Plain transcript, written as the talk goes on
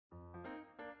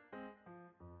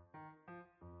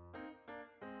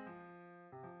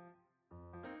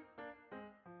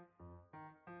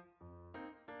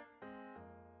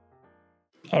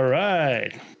All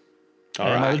right. All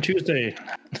Another right. Tuesday.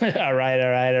 All right.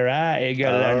 You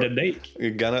gotta learn today. You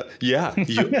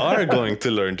are going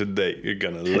to learn today. You're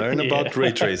gonna learn about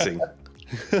ray tracing.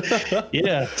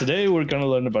 Yeah, today we're gonna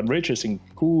learn about ray tracing.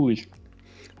 Cool.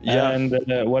 Yeah. And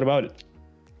what about it?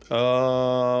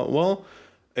 Well,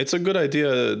 it's a good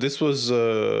idea. This was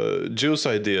Juice's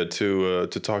idea to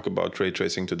talk about ray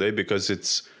tracing today because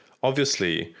it's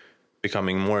obviously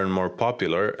becoming more and more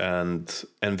popular, and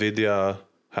Nvidia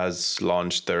has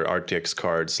launched their RTX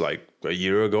cards like a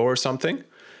year ago or something,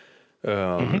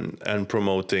 and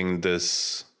promoting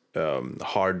this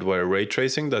hardware ray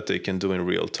tracing that they can do in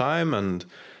real time, and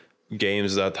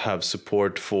games that have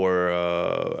support for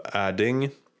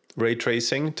adding ray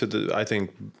tracing to the, I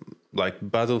think, like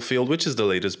Battlefield, which is the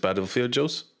latest Battlefield,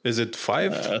 Joes? Is it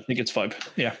 5? I think it's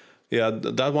 5. Yeah. Yeah,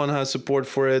 that one has support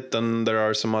for it, and there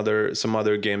are some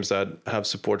other games that have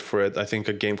support for it. I think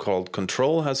a game called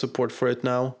Control has support for it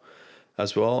now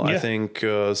as well. Yeah. I think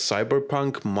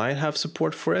Cyberpunk might have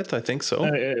support for it. I think so.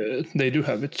 They do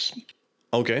have it.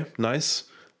 Okay, nice.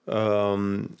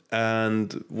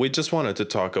 And we just wanted to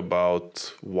talk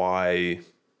about why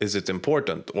is it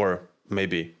important, or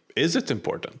maybe is it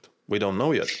important? We don't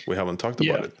know yet. We haven't talked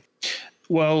about it.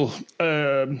 Well,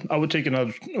 I would take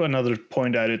another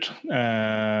point at it.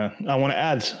 I want to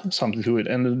add something to it,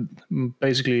 and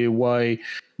basically why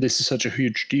this is such a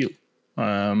huge deal.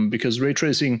 Because ray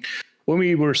tracing, when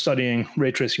we were studying,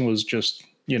 ray tracing was just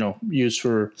used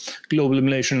for global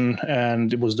illumination,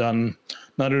 and it was done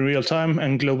not in real time.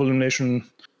 And global illumination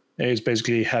is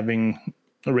basically having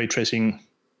a ray tracing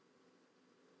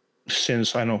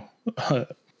since the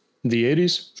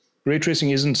 80s. Ray tracing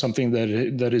isn't something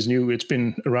that is new. It's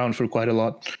been around for quite a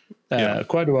while,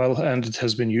 and it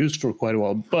has been used for quite a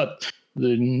while. But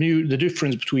the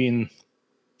difference between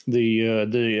the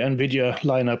NVIDIA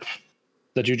lineup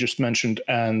that you just mentioned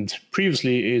and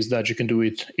previously is that you can do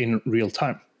it in real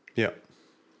time. Yeah.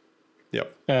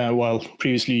 While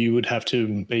previously you would have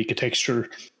to make a texture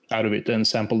out of it and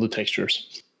sample the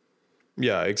textures.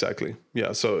 Yeah, exactly.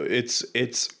 Yeah, so it's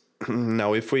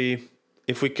now if we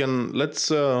can,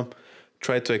 let's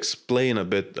try to explain a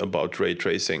bit about ray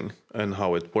tracing and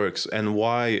how it works and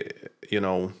why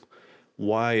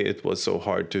it was so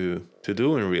hard to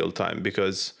do in real time.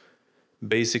 Because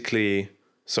basically,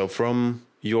 so from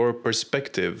your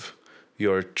perspective,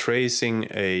 you're tracing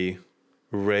a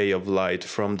ray of light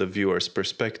from the viewer's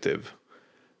perspective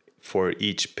for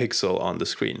each pixel on the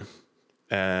screen,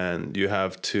 and you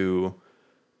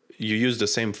use the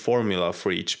same formula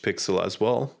for each pixel as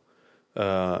well.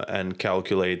 And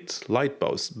calculate light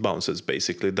bounces,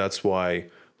 basically. That's why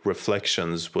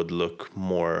reflections would look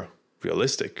more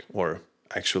realistic, or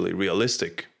actually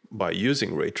realistic, by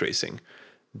using ray tracing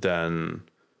than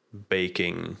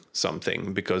baking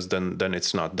something, because then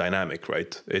it's not dynamic,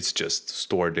 right? It's just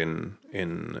stored in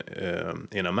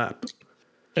a map.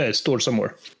 It's stored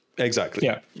somewhere. Exactly.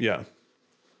 Yeah.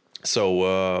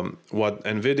 So what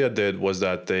NVIDIA did was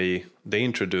that they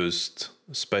introduced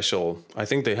I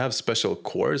think they have special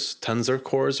cores, tensor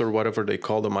cores or whatever they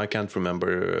call them. I can't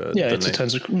remember. It's a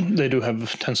tensor. They do have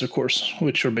tensor cores,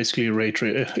 which are basically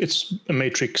it's a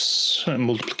matrix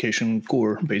multiplication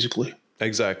core, basically.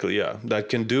 Exactly. Yeah, that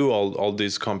can do all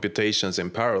these computations in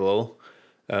parallel,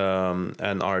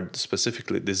 and are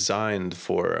specifically designed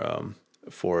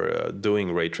for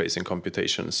doing ray tracing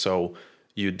computations. So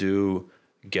you do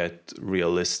get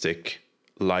realistic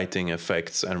lighting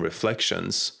effects and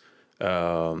reflections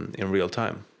in real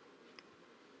time.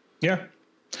 Yeah.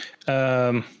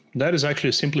 That is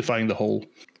actually simplifying the whole.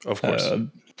 Of course.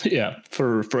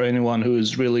 For anyone who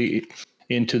is really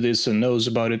into this and knows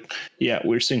about it,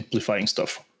 we're simplifying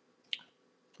stuff.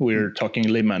 We're talking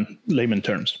layman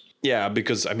terms. Yeah,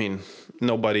 because I mean,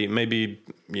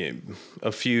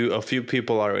 a few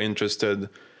people are interested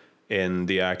in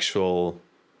the actual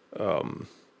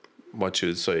what you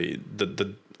would say,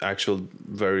 the actual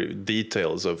very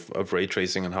details of ray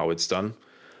tracing and how it's done.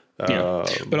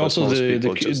 But also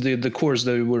the cores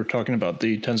that we were talking about,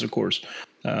 the tensor cores,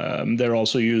 they're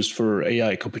also used for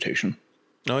AI computation.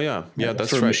 Oh yeah, that's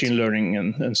for right. Machine learning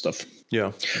and stuff.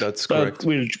 Yeah, that's correct.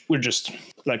 But we're just,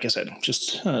 like I said,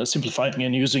 simplifying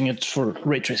and using it for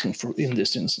ray tracing in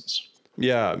this instance.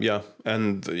 Yeah,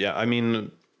 and I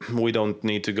mean, we don't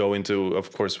need to go into.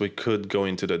 Of course, we could go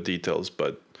into the details,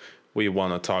 but we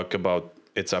want to talk about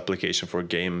its application for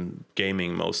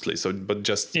gaming mostly. So, but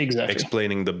just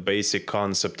explaining the basic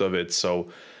concept of it, so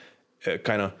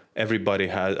kind of everybody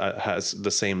has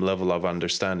the same level of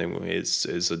understanding is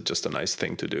just a nice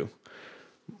thing to do.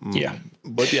 Yeah.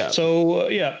 But yeah. So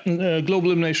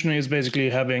global illumination is basically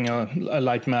having a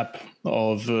light map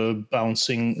of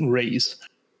bouncing rays.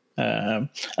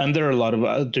 And there are a lot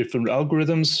of different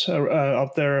algorithms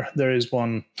out there. There is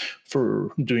one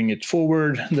for doing it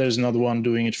forward. There's another one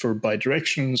doing it for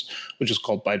bidirections, which is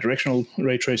called bidirectional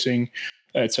ray tracing,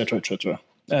 etc., etc.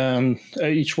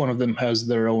 Each one of them has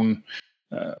their own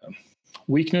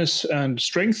weakness and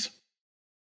strength.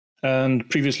 And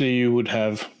previously, you would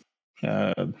have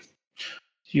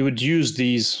you would use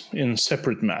these in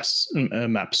separate maps.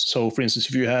 So, for instance,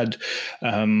 if you had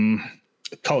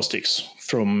caustics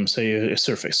from, say, a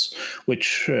surface,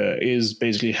 which is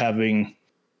basically having,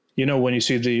 when you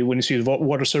see the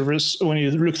water surface, when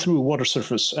you look through a water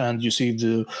surface and you see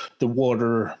the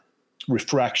water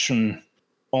refraction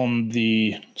on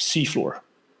the seafloor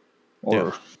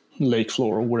or lake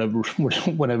floor or whatever,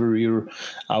 whenever you're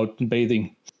out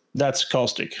bathing, that's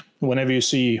caustic. Whenever you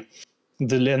see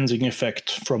the lensing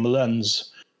effect from a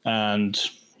lens and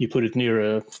you put it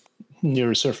near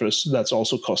a surface, that's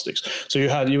also caustics. So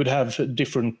you would have a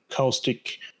different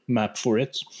caustic map for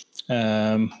it,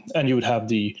 and you would have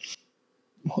the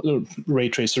ray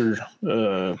tracer,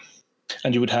 and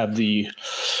you would have the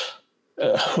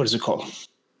what is it called?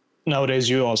 Nowadays,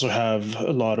 you also have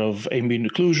a lot of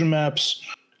ambient occlusion maps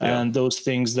and those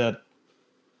things that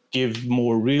give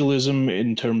more realism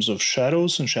in terms of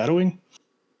shadows and shadowing,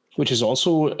 which is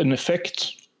also an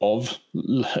effect of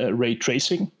ray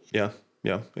tracing.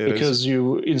 Because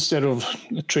you, instead of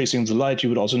tracing the light, you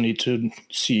would also need to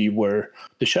see where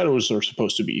the shadows are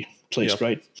supposed to be placed,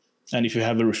 right? And if you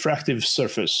have a refractive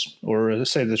surface, or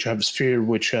say that you have a sphere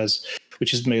which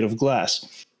is made of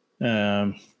glass,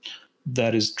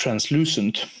 that is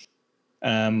translucent,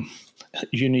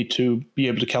 you need to be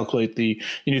able to calculate you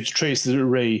need to trace the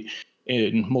ray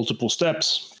in multiple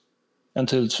steps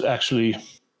until it actually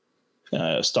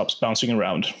stops bouncing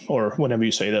around, or whenever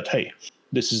you say that, hey,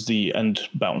 this is the end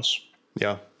bounce.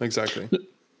 Yeah, exactly.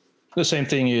 The same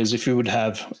thing is if you would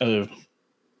have a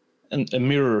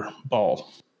mirror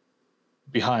ball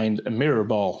behind a mirror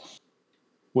ball,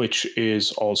 which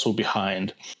is also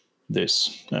behind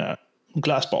this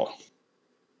glass ball.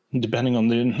 Depending on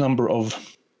the number of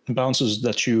bounces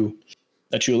that you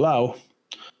allow,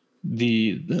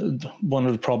 the one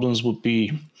of the problems would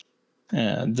be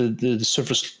the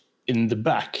surface in the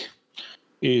back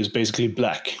is basically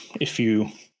black if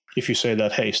you say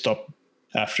that, hey, stop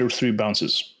after 3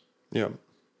 bounces. Yeah.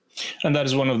 And that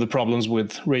is one of the problems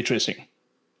with ray tracing.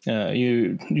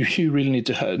 You really need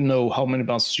to know how many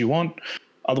bounces you want.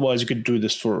 Otherwise, you could do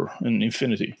this for an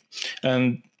infinity.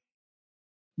 And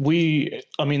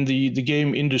the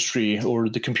game industry, or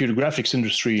the computer graphics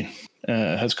industry,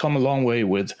 has come a long way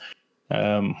with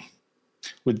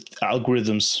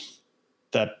algorithms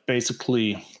that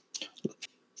basically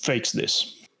fakes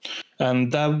this.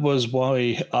 And that was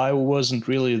why I wasn't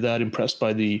really that impressed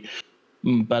by the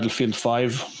Battlefield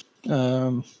 5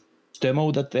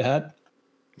 demo that they had.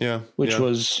 Which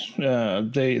was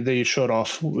they showed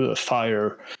off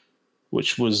fire,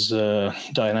 which was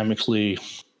dynamically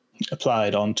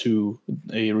applied onto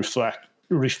a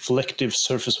reflective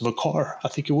surface of a car, I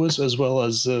think it was, as well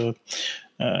as a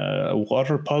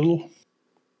water puddle.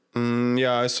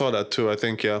 I saw that too. I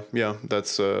think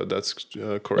that's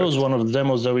correct. That was one of the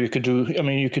demos that you could do. I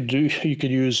mean, you could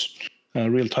use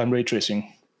real-time ray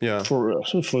tracing. For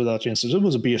that instance, it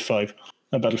was a BF5,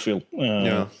 a Battlefield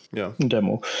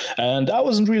demo, and I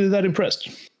wasn't really that impressed.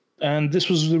 And this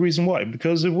was the reason why,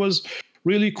 because it was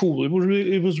really cool. It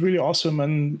was really awesome.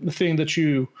 And the thing that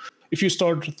if you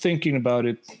start thinking about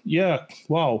it,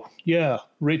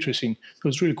 ray tracing, it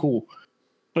was really cool.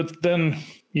 But then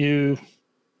you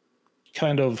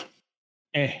kind of,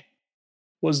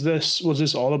 was this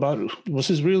all about it? Was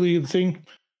this really the thing?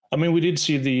 I mean, we did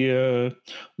see the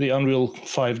Unreal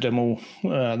 5 demo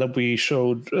that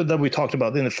we talked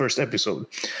about in the first episode,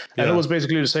 and it was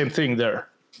basically the same thing there.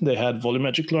 They had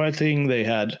volumetric lighting, they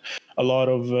had a lot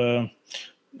of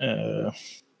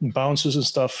bounces and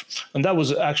stuff, and that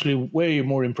was actually way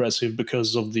more impressive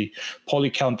because of the poly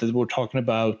count that we're talking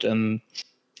about, and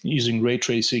using ray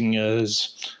tracing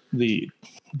as the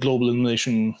global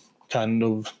illumination kind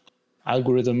of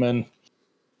algorithm. And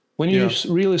when you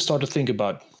really start to think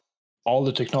about all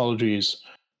the technologies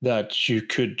that you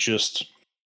could just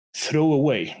throw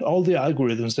away, all the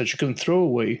algorithms that you can throw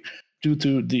away due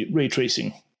to the ray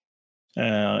tracing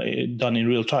done in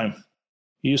real time,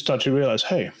 you start to realize,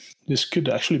 hey, this could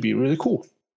actually be really cool.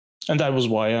 And that was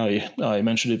why I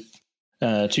mentioned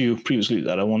it to you previously,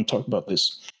 that I want to talk about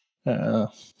this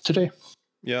today.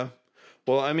 Yeah.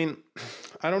 Well, I mean,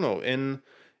 I don't know. In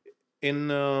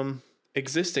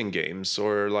existing games,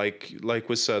 or like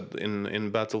we said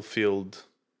in Battlefield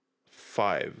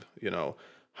 5,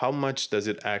 how much does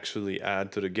it actually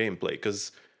add to the gameplay?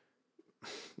 Because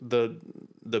the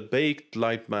baked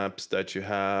light maps that you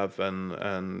have,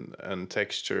 and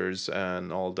textures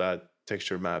and all that,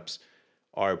 texture maps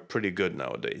are pretty good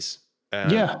nowadays.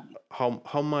 And Yeah,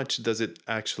 how much does it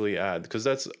actually add? Because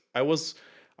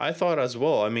I thought as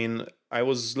well. I mean, I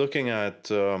was looking at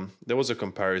there was a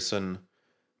comparison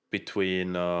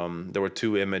between there were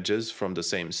two images from the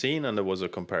same scene, and there was a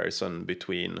comparison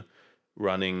between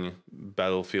running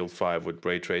Battlefield 5 with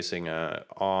ray tracing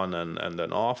on and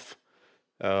then off.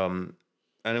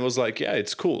 And it was like, yeah,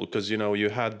 it's cool because you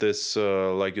had this,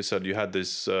 like you said, you had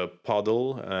this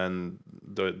puddle, and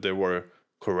there were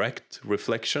correct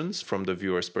reflections from the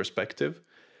viewer's perspective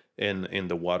in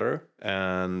the water,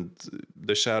 and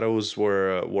the shadows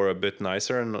were a bit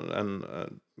nicer,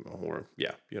 or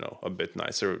yeah, a bit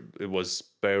nicer. It was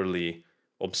barely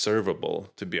observable,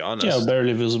 to be yeah, honest.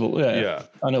 barely visible. Yeah, Yeah.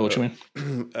 I know what you mean.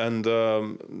 And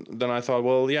then I thought,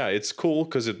 well, yeah, it's cool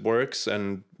because it works,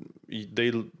 and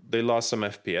they lost some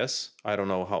FPS. I don't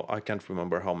know how, I can't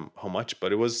remember how much,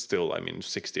 but it was still, I mean,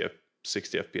 60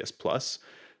 FPS plus,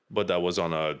 but that was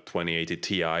on a 2080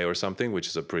 Ti or something, which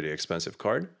is a pretty expensive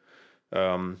card.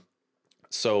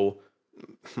 So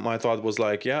my thought was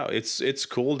like, yeah, it's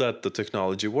cool that the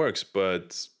technology works,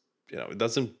 but it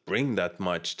doesn't bring that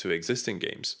much to existing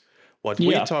games. What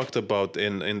we Yeah, talked about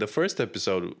in the first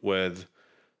episode with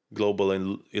global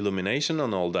illumination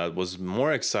and all that was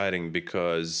more exciting,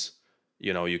 because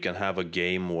you can have a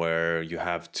game where you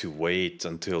have to wait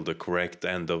until the correct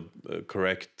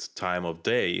time of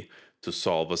day to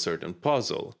solve a certain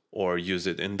puzzle, or use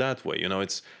it in that way.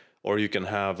 Or you can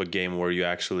have a game where you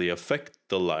actually affect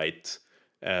the light,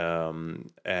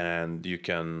 and you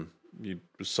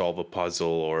solve a puzzle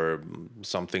or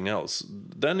something else.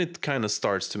 Then it kind of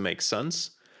starts to make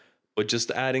sense. But just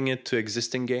adding it to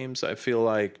existing games, I feel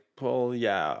like, well,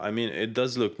 yeah, I mean, it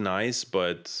does look nice,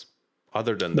 but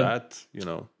other than but,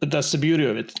 that, but that's the beauty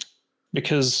of it,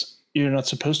 because you're not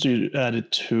supposed to add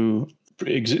it to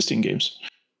existing games.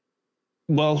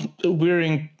 Well, we're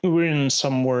in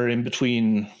somewhere in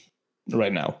between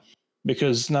right now,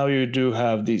 because now you do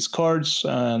have these cards,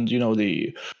 and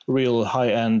the real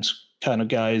high end kind of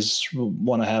guys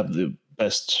want to have the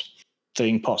best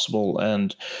thing possible,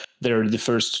 and they're the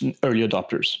first early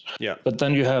adopters. yeah, But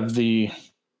then you have the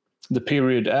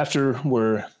period after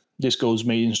where this goes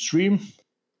mainstream,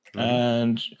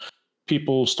 and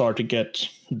people start to get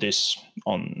this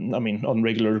on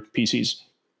regular PCs.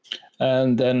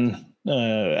 And then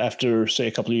after, say,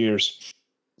 a couple of years,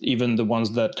 even the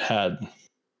ones that had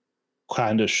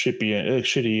kind of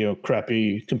shitty or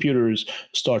crappy computers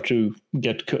start to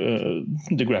get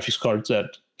the graphics cards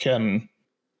that can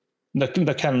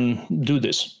do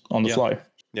this on the yeah, fly.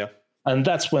 yeah, And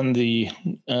that's when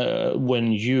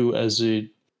when you as a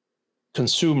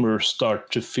consumer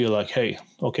start to feel like, hey,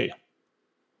 okay,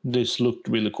 this looked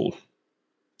really cool.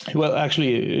 Well,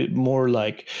 actually, more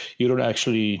like you don't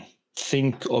actually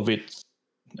think of it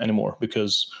anymore,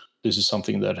 because this is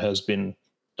something that has been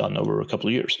done over a couple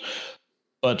of years.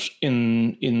 But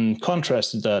in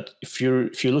contrast to that, if you're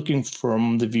looking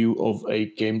from the view of a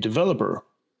game developer,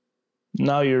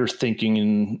 now you're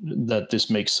thinking that this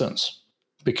makes sense,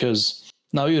 because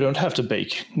now you don't have to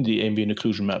bake the ambient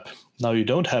occlusion map. Now you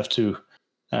don't have to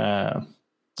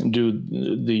do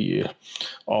the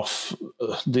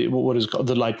what is it called,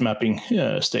 the light mapping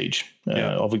stage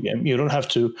of a game. You don't have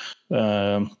to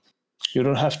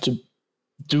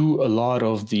do a lot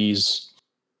of these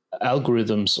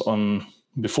algorithms on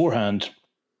beforehand,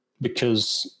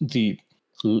 because the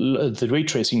ray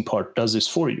tracing part does this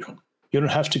for you. You don't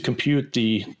have to compute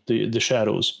the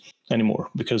shadows anymore,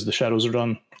 because the shadows are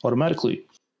done automatically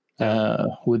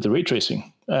with the ray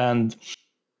tracing. And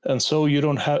so you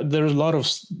don't have, there's a lot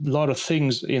of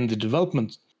things in the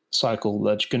development cycle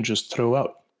that you can just throw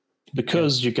out,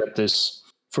 because you get this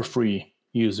for free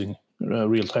using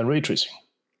real-time ray tracing.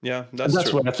 yeah. That's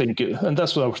True. what I think, and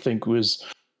that's what I think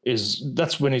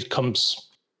that's when it comes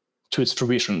to its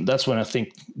fruition. That's when I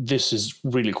think this is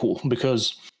really cool,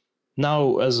 because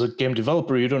now as a game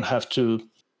developer, you don't have to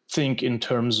think in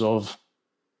terms of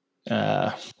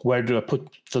where do I put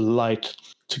the light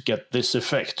to get this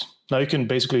effect. Now you can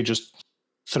basically just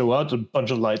throw out a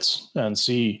bunch of lights and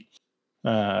see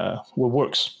what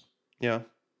works. Yeah,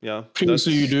 yeah.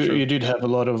 Previously, True. you did have a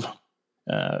lot of.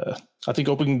 I think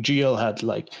OpenGL had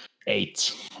like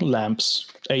 8 lights.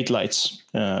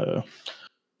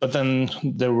 But then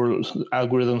there were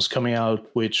algorithms coming out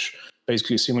which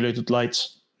basically simulated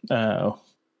lights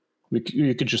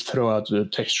you could just throw out the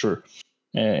texture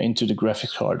into the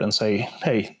graphics card and say,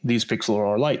 hey, these pixels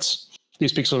are lights.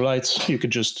 These pixel lights, you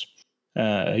could just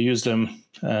use them.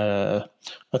 I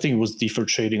think it was deferred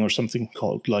shading or something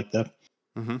called like that.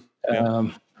 Mm-hmm.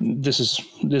 Yeah.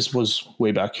 This was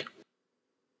way back.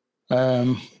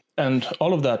 And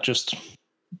all of that just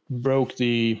broke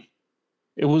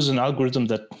it was an algorithm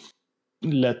that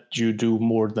let you do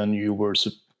more than you were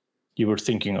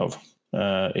thinking of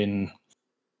on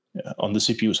the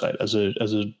CPU side as a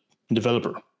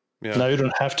developer. Yeah. Now you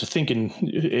don't have to think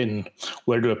in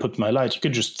where do I put my light. You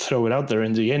could just throw it out there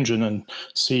in the engine and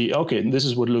see, okay, this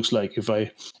is what it looks like if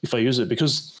I use it,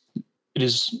 because it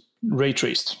is ray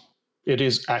traced. It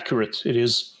is accurate. It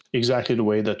is exactly the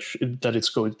way that it's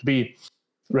going to be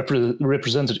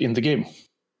represented in the game.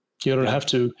 You don't have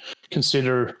to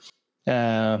consider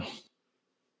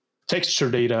texture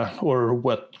data or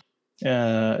what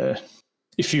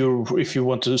if you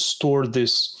want to store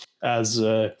this as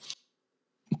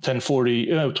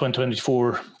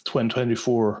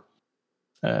 2024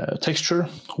 texture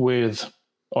with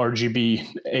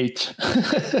RGB 8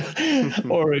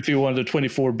 or if you want a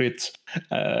 24-bit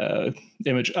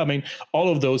image. I mean, all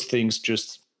of those things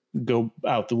just go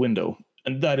out the window,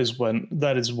 and that is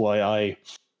why I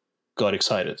got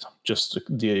excited just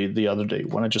the other day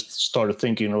when I just started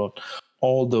thinking about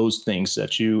all those things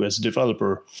that you as a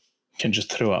developer can just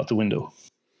throw out the window.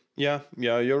 Yeah,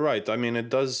 you're right. I mean, it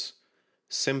does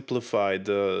simplify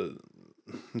the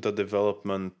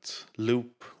development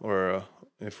loop, or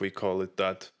if we call it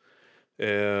that.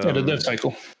 The dev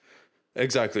cycle.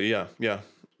 Exactly. Yeah.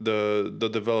 The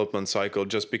development cycle,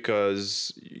 just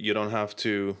because you don't have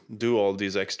to do all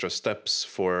these extra steps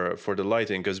for the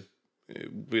lighting, because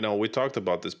we talked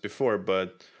about this before,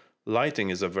 but lighting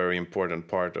is a very important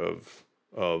part of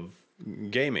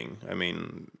gaming. I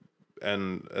mean,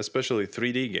 and especially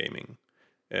 3D gaming.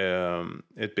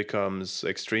 It becomes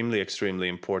extremely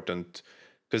important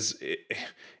because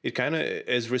it kind of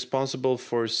is responsible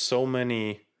for so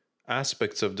many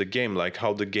aspects of the game, like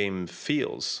how the game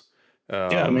feels.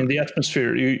 I mean, the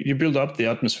atmosphere, you build up the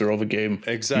atmosphere of a game.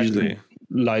 Exactly.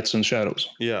 Lights and shadows.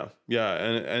 Yeah.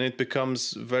 And it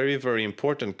becomes very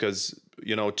important because,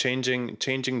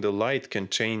 changing the light can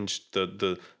change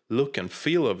the look and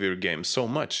feel of your game so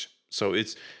much. So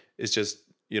it's just,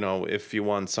 if you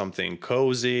want something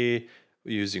cozy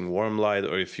using warm light,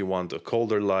 or if you want a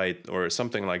colder light or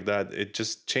something like that, it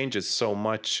just changes so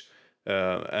much.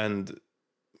 And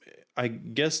I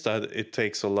guess that it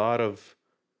takes a lot of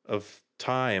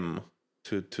time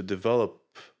to develop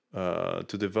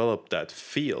that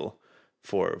feel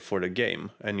for the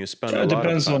game, and you spend a lot of time. It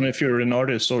depends on if you're an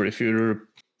artist or if you're a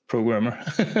programmer.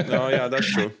 Oh yeah,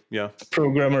 that's true. Yeah,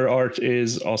 programmer art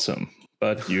is awesome,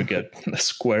 but you get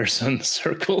squares and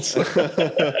circles.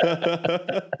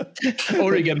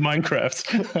 Or you get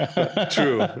Minecraft.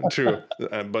 True.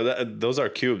 But those are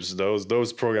cubes.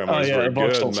 Those programmers were good,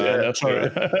 man. Yeah, that's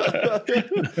right.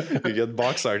 You get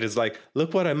box art. It's like,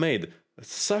 look what I made. It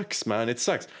sucks, man. It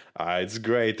sucks. It's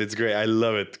great. I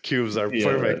love it. Cubes are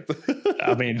perfect.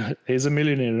 I mean, he's a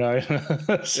millionaire, right?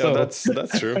 So, yeah,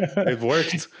 that's true. It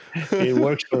worked. It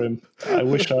worked for him. I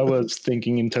wish I was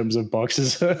thinking in terms of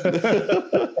boxes.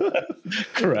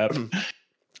 Crap.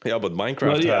 Yeah, but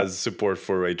Minecraft has support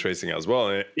for ray tracing as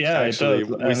well. Yeah, actually, it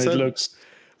does. And it looks.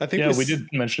 I think we did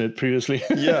mention it previously.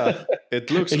 Yeah, it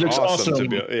looks awesome to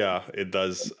be. Yeah, it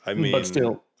does. I mean, but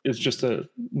still, it's just a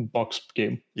box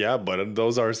game. Yeah, but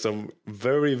those are some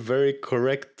very, very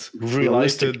correct,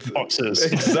 realistic boxes.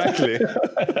 Exactly.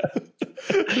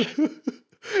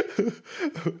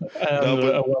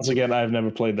 Once again, I've never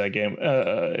played that game.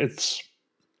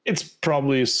 It's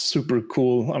probably super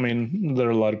cool. I mean, there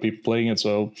are a lot of people playing it,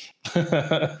 so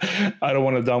I don't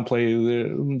want to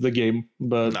downplay the game.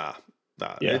 But nah.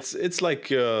 Yeah. It's like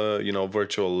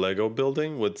virtual Lego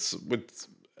building with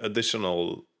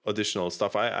additional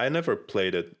stuff. I never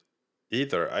played it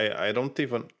either. I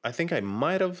think I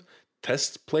might have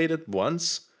played it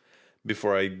once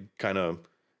before I kind of,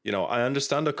 I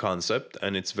understand the concept,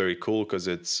 and it's very cool because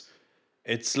it's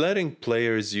letting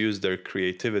players use their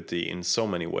creativity in so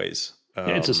many ways.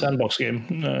 It's a sandbox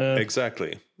game.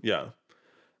 Exactly. Yeah.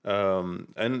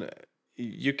 And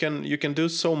you can do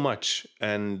so much,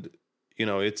 and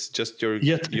it's just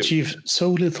yet achieve so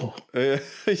little.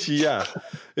 Yeah,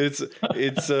 it's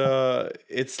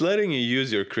letting you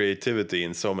use your creativity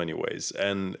in so many ways,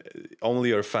 and only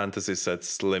your fantasy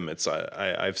sets limits.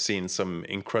 I've seen some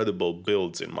incredible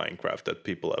builds in Minecraft that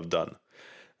people have done,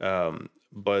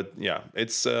 but yeah,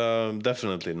 it's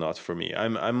definitely not for me.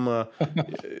 I'm I'm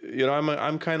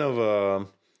kind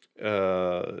of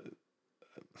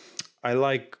I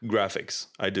like graphics.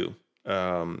 I do.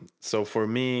 So for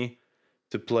me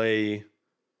to play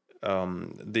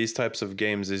these types of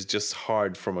games is just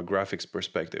hard from a graphics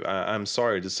perspective. I'm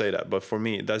sorry to say that, but for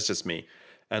me, that's just me.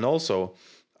 And also,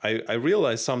 I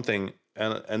realized something,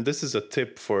 and this is a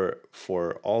tip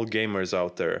for all gamers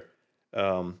out there.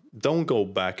 Don't go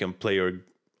back and play your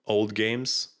old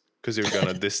games because you're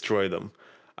gonna destroy them.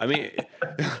 I mean,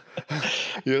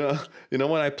 you know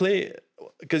when I play,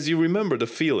 because you remember the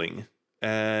feeling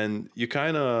and you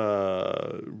kind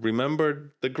of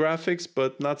remember the graphics,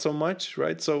 but not so much,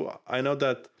 right? So I know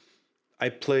that I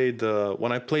played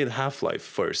when I played Half-Life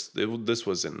first. This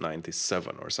was in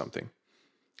 '97 or something,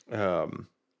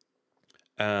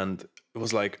 and it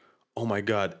was like, oh my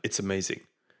god, it's amazing,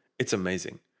 it's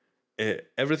amazing.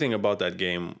 Everything about that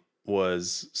game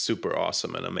was super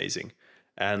awesome and amazing,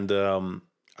 and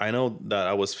I know that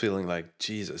I was feeling like,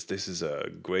 Jesus, this is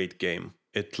a great game.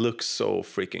 It looks so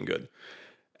freaking good.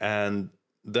 And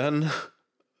then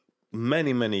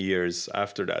many years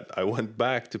after that, I went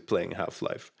back to playing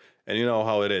Half-Life. And you know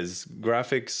how it is.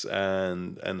 Graphics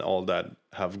and all that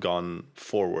have gone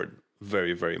forward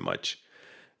very much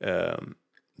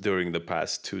during the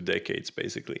past 2 decades,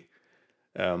 basically.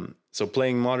 So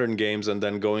playing modern games and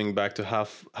then going back to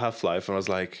Half-Life, and I was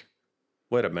like,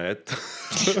 wait a minute.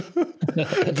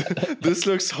 This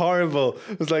looks horrible.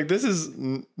 It's like, this is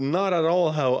not at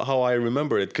all how I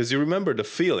remember it, because you remember the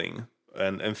feeling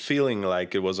and feeling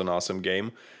like it was an awesome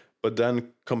game, but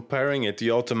then comparing it,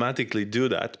 you automatically do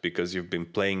that because you've been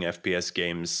playing FPS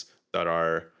games that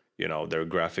are, their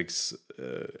graphics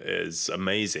is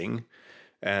amazing,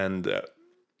 and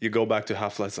you go back to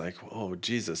Half-Life, like, oh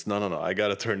Jesus, no, I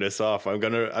gotta turn this off. I'm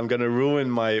gonna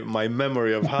ruin my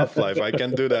memory of Half-Life. I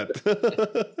can't do that.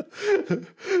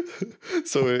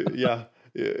 So yeah,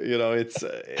 it's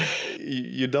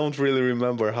you don't really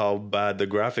remember how bad the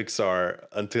graphics are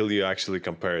until you actually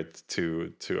compare it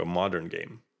to a modern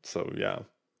game. So yeah,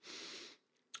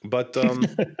 but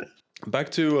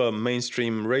back to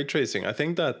mainstream ray tracing. I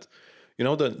think that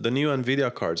the new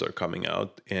NVIDIA cards are coming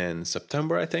out in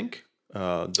September, I think.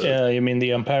 You mean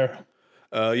the Ampere?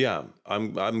 Yeah,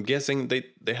 I'm guessing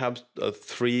they have a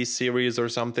 3 series or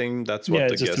something. That's what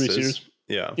the guess is. Series.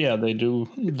 Yeah, they do.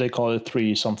 They call it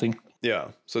 3 something.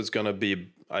 Yeah, so it's gonna be,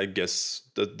 I guess,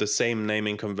 the same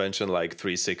naming convention like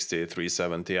 360,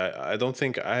 370. I don't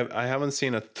think I haven't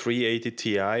seen a 380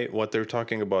 Ti. What they're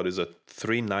talking about is a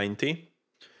 390.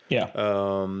 Yeah.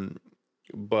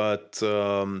 But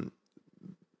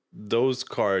those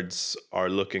cards are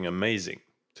looking amazing.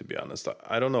 To be honest,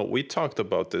 I don't know. We talked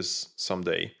about this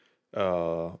someday,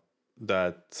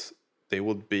 that they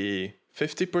would be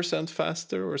 50%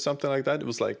 faster or something like that. It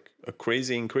was like a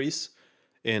crazy increase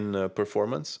in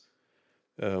performance,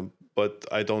 but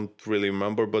I don't really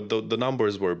remember. But the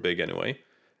numbers were big anyway.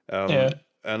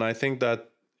 And I think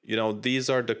that these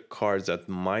are the cards that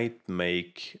might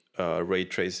make ray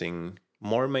tracing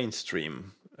more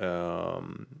mainstream,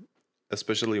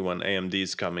 especially when AMD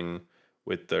is coming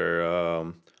with their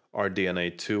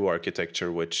RDNA 2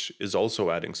 architecture, which is also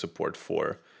adding support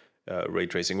for ray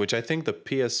tracing, which I think the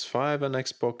PS5 and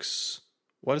Xbox...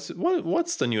 What's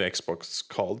the new Xbox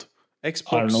called?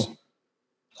 Xbox... I don't know.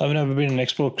 I've never been an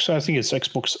Xbox. I think it's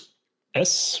Xbox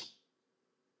S.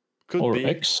 Could or be.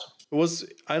 X.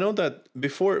 I know that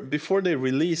before they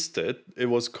released it, it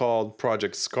was called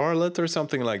Project Scarlet or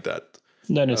something like that.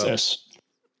 Then it's S.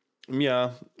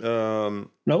 Yeah.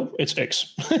 No, it's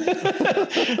X.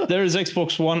 There is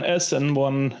Xbox One S and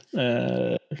one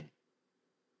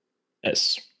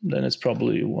S. Then it's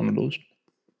probably one of those.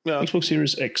 Yeah. Xbox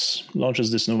Series X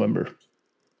launches this November.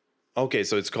 Okay,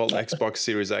 so it's called Xbox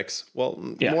Series X. Well,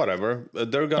 yeah. Whatever.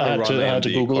 They're gonna run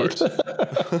AMD cards.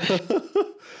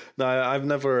 No, I've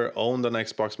never owned an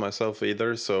Xbox myself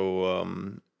either, so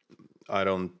I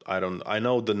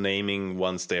know the naming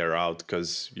once they are out,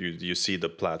 because you see the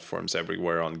platforms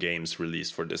everywhere on games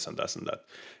released for this and that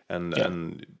and that,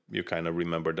 and you kind of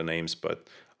remember the names, but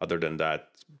other than that,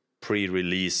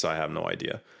 pre-release, I have no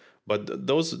idea. But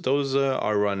those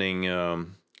are running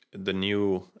the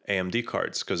new AMD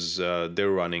cards, because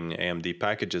they're running AMD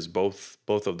packages, both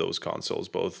of those consoles,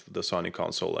 both the Sony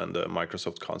console and the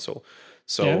Microsoft console.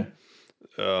 So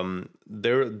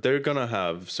they're gonna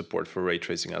have support for ray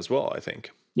tracing as well, I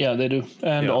think. Yeah, they do,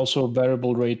 and also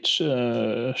variable rate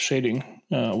shading,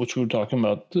 which we were talking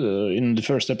about in the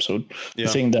first episode. The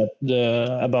thing that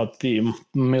about the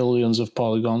millions of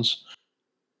polygons.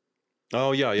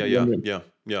 Oh yeah.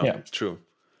 True.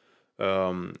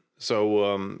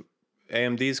 So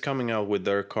AMD is coming out with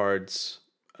their cards.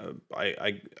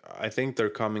 I think they're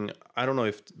coming. I don't know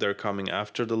if they're coming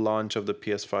after the launch of the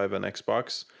PS5 and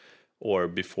Xbox, or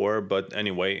before, but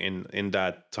anyway, in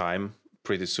that time,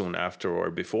 pretty soon after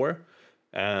or before.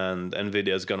 And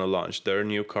Nvidia is going to launch their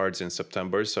new cards in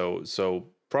September. So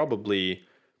probably,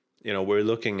 we're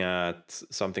looking at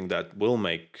something that will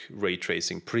make ray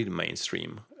tracing pretty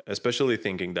mainstream, especially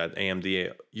thinking that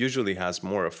AMD usually has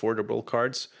more affordable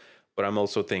cards. But I'm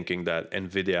also thinking that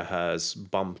Nvidia has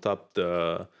bumped up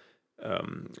the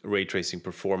ray tracing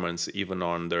performance even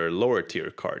on their lower tier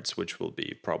cards, which will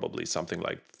be probably something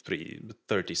like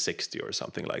 3060 or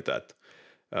something like that.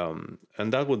 And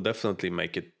that would definitely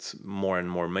make it more and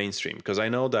more mainstream, because I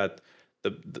know that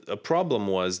the problem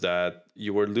was that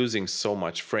you were losing so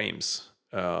much frames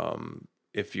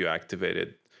if you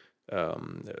activated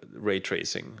ray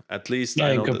tracing. At least Yeah,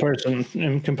 I in know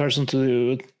comparison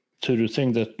to the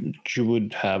thing that you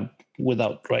would have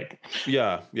without, right?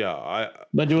 yeah.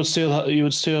 But you would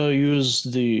still use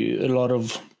a lot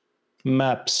of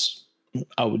maps,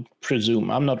 I would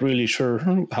presume. I'm not really sure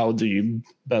how the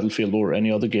Battlefield or any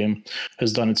other game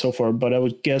has done it so far, but I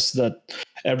would guess that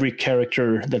every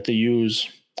character that they use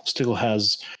still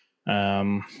has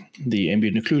the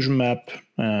ambient occlusion map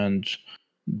and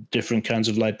different kinds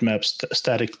of light maps,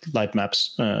 static light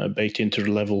maps baked into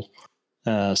the level.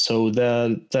 So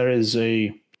there is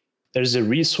a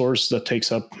resource that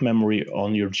takes up memory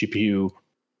on your GPU,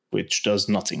 which does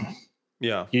nothing.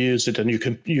 Yeah. You use it and you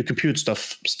compute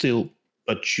stuff still,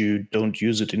 but you don't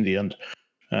use it in the end.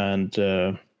 And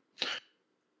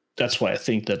that's why I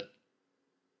think that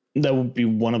would be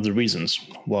one of the reasons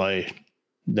why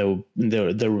there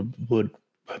would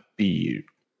be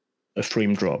a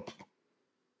frame drop.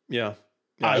 Yeah.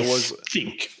 I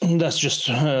think that's just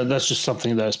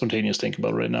something that I spontaneously think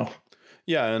about right now.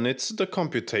 Yeah, and it's the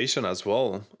computation as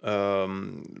well.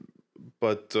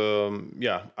 But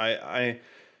I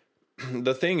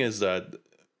the thing is that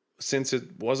since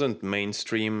it wasn't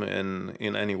mainstream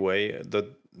in any way,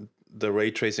 the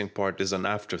ray tracing part is an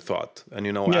afterthought, and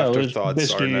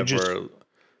afterthoughts are never.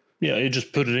 You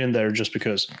just put it in there just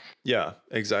because. Yeah,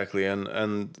 exactly,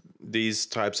 and these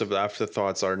types of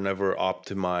afterthoughts are never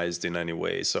optimized in any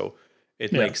way, so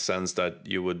it makes sense that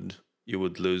you would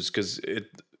lose, because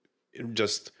it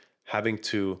just having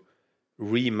to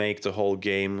remake the whole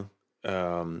game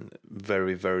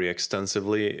very, very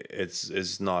extensively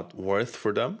is not worth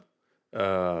for them,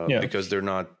 because they're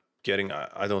not getting.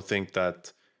 I don't think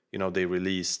that they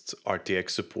released RTX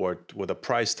support with a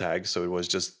price tag, so it was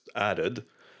just added.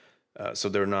 So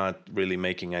they're not really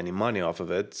making any money off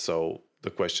of it. So the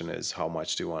question is, how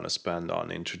much do you want to spend on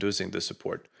introducing the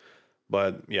support?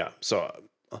 But yeah, so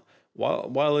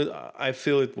while I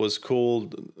feel it was cool,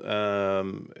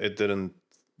 it didn't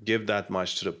give that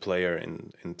much to the player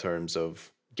in terms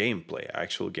of gameplay,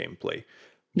 actual gameplay.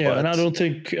 Yeah, and I don't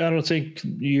think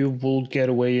you will get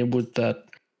away with that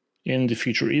in the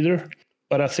future either.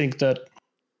 But I think that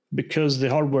because the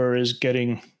hardware is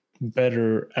getting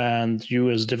better and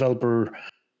you as developer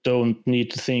don't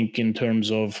need to think in terms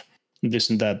of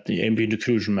this and that, the ambient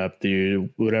occlusion map, the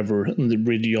whatever, the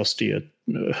radiosity,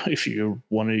 if you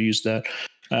want to use that,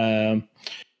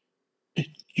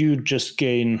 you just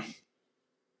gain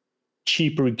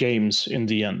cheaper games in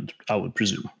the end, I would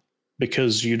presume,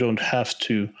 because you don't have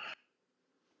to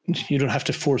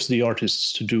force the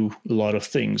artists to do a lot of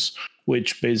things,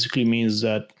 which basically means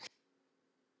that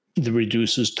it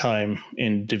reduces time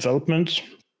in development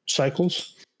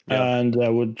cycles. And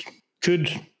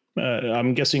that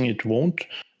I'm guessing it won't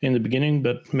in the beginning,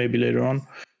 but maybe later on,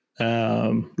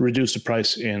 reduce the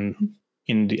price in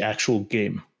the actual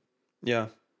game. Yeah,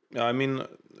 I mean,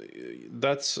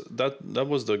 that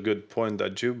was the good point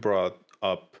that you brought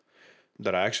up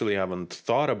that I actually haven't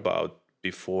thought about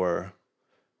before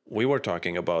we were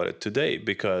talking about it today,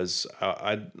 because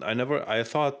I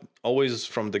thought always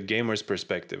from the gamer's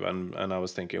perspective, and I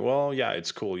was thinking, well, yeah,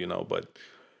 it's cool, but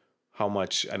how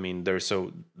much? I mean, they're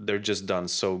just done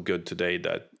so good today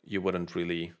that you wouldn't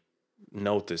really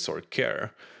notice or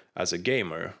care as a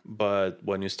gamer. But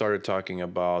when you started talking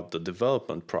about the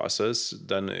development process,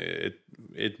 then it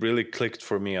really clicked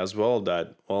for me as well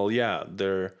that, well, yeah,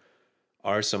 there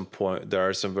are some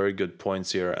very good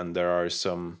points here, and there's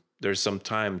some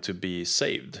time to be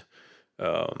saved.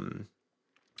 And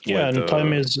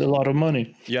time is a lot of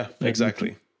money. Yeah,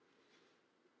 exactly.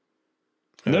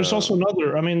 There's also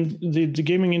another. I mean, the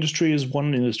gaming industry is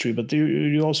one industry, but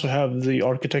you also have the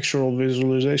architectural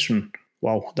visualization.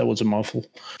 Wow, that was a mouthful.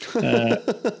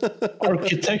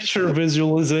 Architecture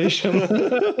visualization of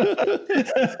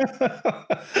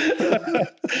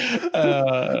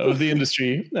the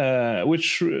industry,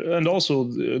 and also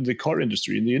the car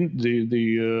industry,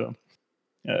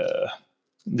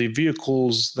 the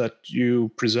vehicles that you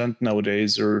present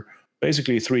nowadays are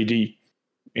basically 3D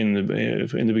in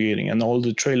the beginning, and all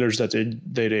the trailers that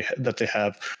they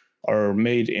have are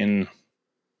made in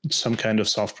some kind of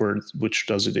software which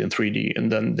does it in 3D,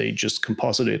 and then they just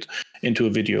composite it into a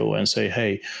video and say,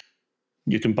 hey,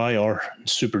 you can buy our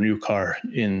super new car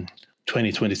in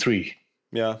 2023.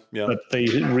 Yeah. But they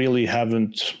really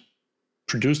haven't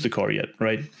produced the car yet,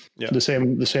 right? Yeah. The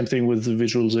same thing with the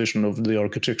visualization of the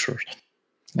architecture.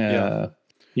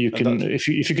 You can, if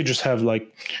you could just have like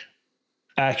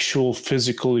actual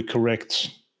physically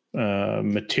correct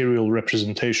material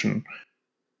representation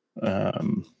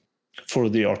for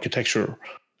the architecture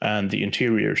and the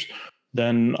interiors,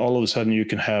 then all of a sudden you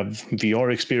can have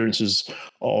VR experiences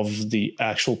of the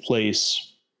actual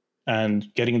place and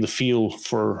getting the feel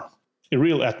for a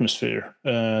real atmosphere.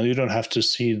 You don't have to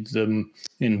see them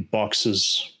in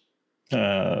boxes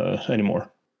anymore.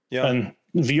 Yeah. And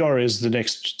VR is the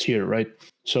next tier, right?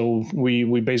 So we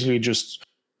basically just,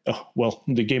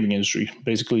 the gaming industry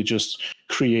basically just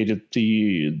created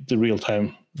the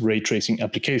real-time ray tracing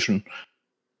application,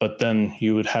 but then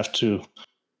you would have to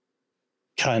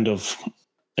kind of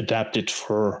adapt it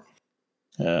for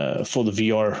the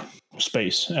VR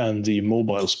space and the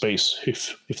mobile space,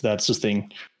 if that's the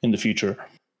thing in the future.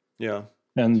 Yeah.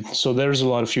 And so there's a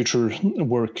lot of future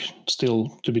work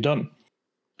still to be done.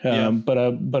 But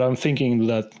I'm thinking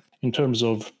that in terms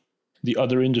of the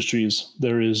other industries,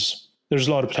 there's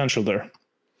a lot of potential there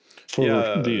for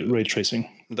the ray tracing.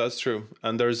 That's true.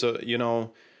 And there's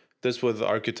this with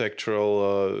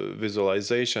architectural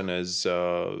visualization is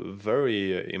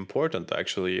very important.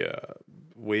 Actually,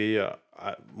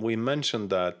 we mentioned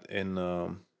that in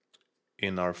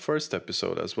our first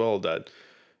episode as well, that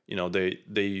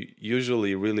they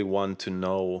usually really want to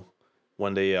know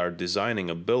when they are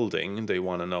designing a building. They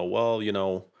want to know, well,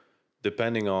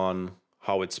 depending on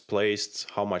how it's placed,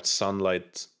 how much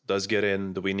sunlight does get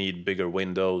in. Do we need bigger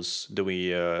windows? Do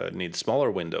we need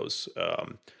smaller windows?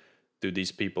 Do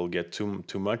these people get too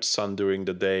much sun during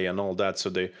the day and all that?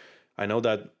 So I know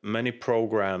that many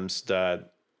programs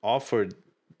that offered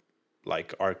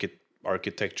like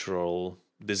architectural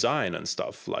design and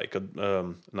stuff, like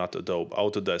not Adobe,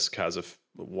 Autodesk has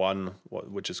one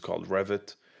which is called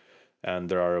Revit, and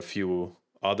there are a few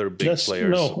other big players.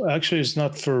 No, actually, it's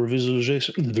not for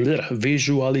visualization.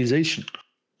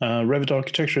 Revit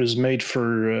architecture is made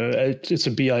for it's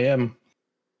a BIM,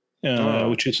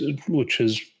 which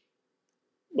is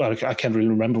well, I can't really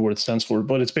remember what it stands for,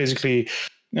 but it's basically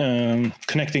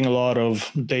connecting a lot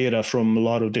of data from a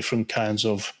lot of different kinds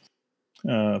of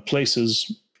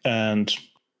places and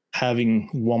having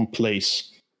one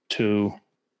place to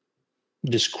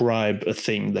describe a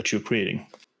thing that you're creating.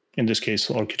 In this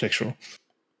case, architectural.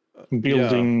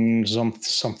 Building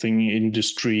something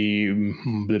industry.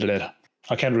 Blah, blah, blah.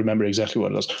 I can't remember exactly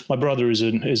what it was. My brother is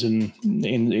in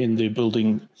the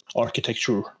building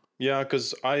architecture. Yeah,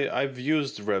 because I've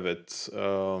used Revit,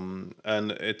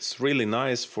 and it's really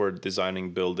nice for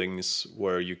designing buildings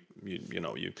where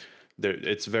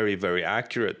it's very, very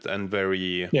accurate and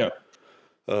very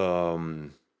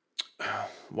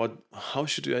how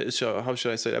should I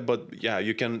say that? But yeah,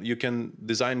 you can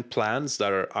design plans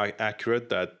that are accurate,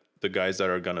 that the guys that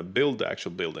are gonna build the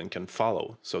actual building can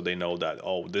follow, so they know that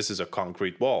this is a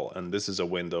concrete wall and this is a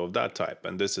window of that type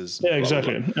and this is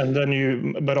exactly. Blah, blah. And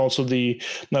then but also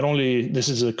not only this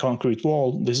is a concrete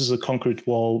wall, this is a concrete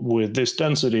wall with this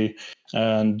density,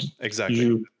 and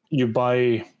exactly you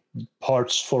buy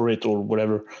parts for it or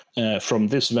whatever from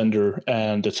this vendor,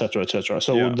 and etc.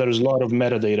 So there's a lot of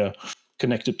metadata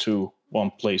connected to one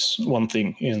place, one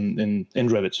thing in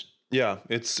Revit. Yeah,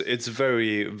 it's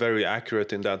very, very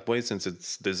accurate in that way, since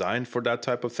it's designed for that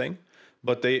type of thing.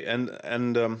 But they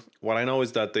what I know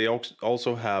is that they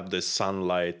also have this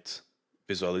sunlight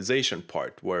visualization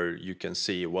part where you can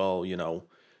see,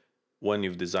 when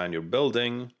you've designed your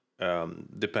building,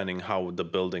 depending how the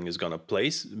building is gonna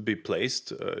be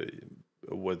placed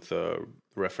with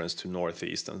reference to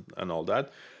northeast and all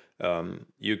that,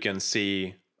 you can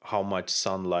see how much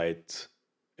sunlight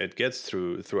it gets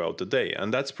throughout the day,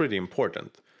 and that's pretty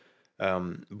important.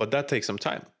 But that takes some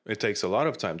time. It takes a lot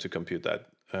of time to compute that.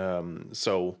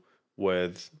 So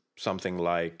with something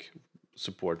like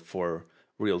support for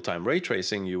real-time ray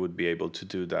tracing, you would be able to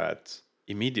do that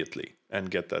immediately and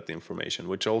get that information,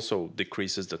 which also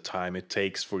decreases the time it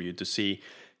takes for you to see,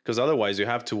 because otherwise you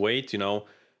have to wait,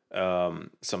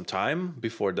 some time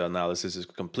before the analysis is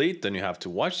complete. Then you have to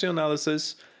watch the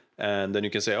analysis, and then you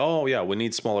can say, we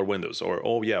need smaller windows, or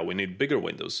we need bigger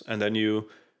windows. And then you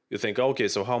think, okay,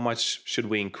 so how much should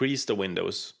we increase the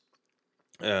windows?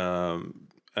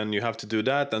 And you have to do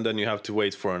that, and then you have to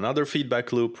wait for another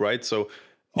feedback loop, right? So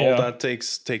all that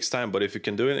takes time. But if you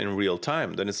can do it in real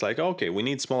time, then it's like, okay, we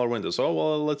need smaller windows. Oh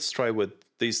well, let's try with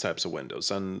these types of windows,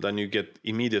 and then you get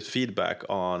immediate feedback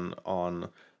on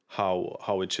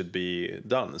how it should be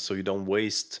done, so you don't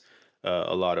waste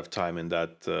a lot of time in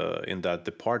that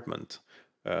department.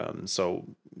 So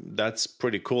that's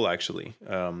pretty cool, actually.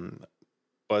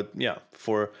 But yeah,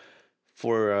 for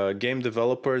game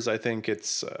developers, I think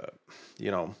it's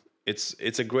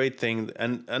it's a great thing,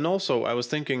 and also I was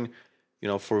thinking,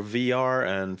 for VR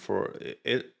and for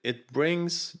it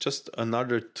brings just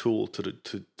another tool to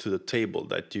the table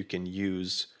that you can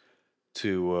use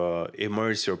to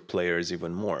immerse your players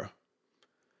even more.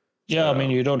 Yeah, I mean,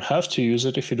 you don't have to use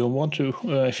it if you don't want to.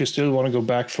 If you still want to go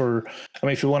back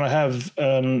if you want to have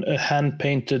a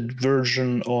hand-painted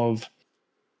version of,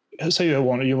 say you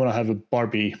want to have a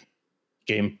Barbie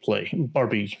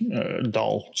Barbie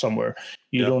doll somewhere,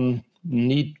 you don't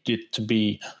need it to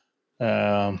be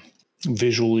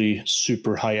visually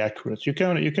super high accurate. You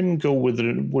can go with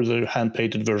a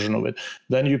hand-painted version of it.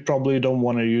 Then you probably don't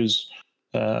want to use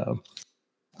global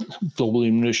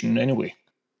illumination anyway.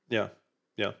 Yeah.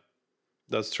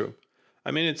 That's true.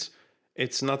 I mean,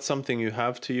 it's not something you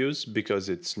have to use because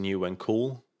it's new and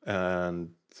cool, and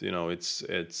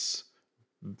it's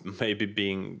maybe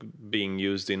being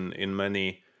used in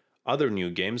many other new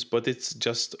games, but it's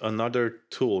just another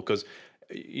tool, because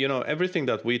everything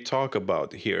that we talk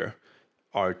about here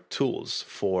are tools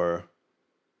for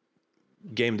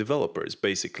game developers,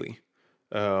 basically.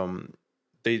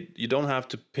 You don't have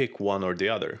to pick one or the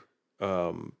other,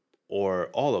 or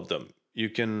all of them.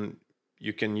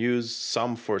 You can use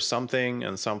some for something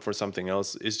and some for something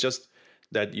else. It's just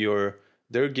that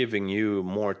they're giving you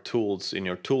more tools in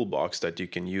your toolbox that you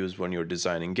can use when you're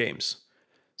designing games.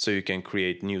 So you can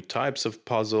create new types of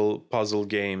puzzle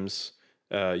games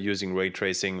using ray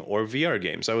tracing, or VR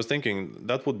games. I was thinking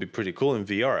that would be pretty cool in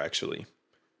VR, actually.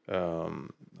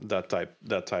 That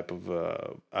type of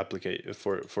application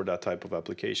for that type of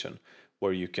application,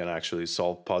 where you can actually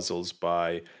solve puzzles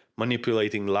by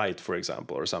manipulating light, for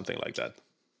example, or something like that.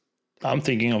 I'm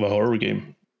thinking of a horror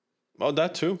game. Oh,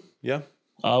 that too. Yeah.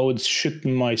 I would shit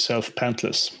myself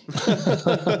pantless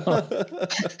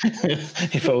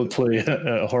if I would play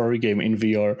a horror game in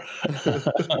VR.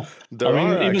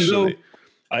 Actually.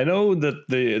 I know that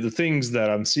the things that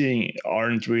I'm seeing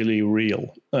aren't really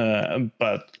real,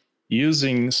 but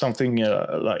using something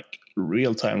like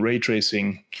real-time ray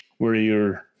tracing, where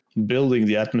you're building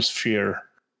the atmosphere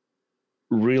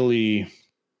really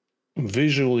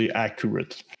visually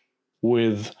accurate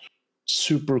with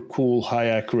super cool high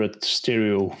accurate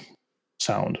stereo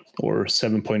sound, or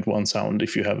 7.1 sound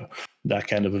if you have that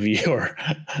kind of a VR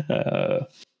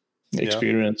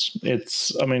experience.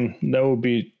 That would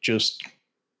be just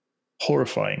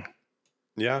horrifying.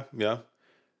 Yeah.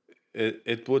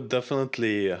 It would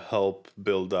definitely help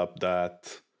build up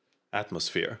that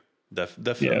atmosphere.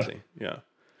 Definitely. Yeah.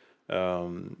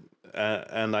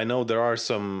 And I know there are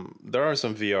some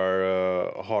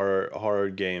VR horror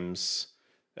games,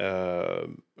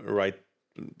 right?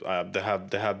 There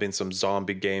have been some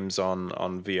zombie games on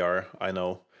VR, I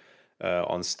know,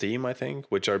 on Steam, I think,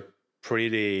 which are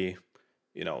pretty,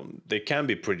 they can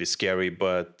be pretty scary,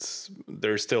 but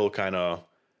they're still kind of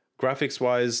graphics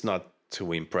wise not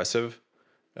too impressive.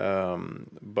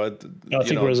 But I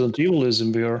think Resident Evil is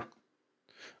in VR.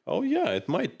 Oh yeah, it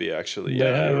might be, actually.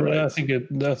 Yeah, right. I think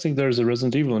there's a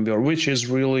Resident Evil in VR, which is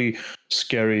really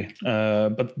scary.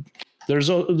 But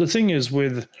the thing is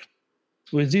with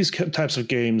these types of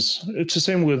games, it's the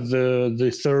same with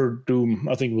the third Doom.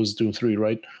 I think it was Doom 3,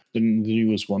 right? The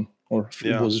newest one, or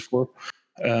was it 4?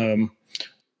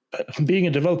 Being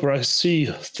a developer, I see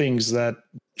things that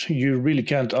you really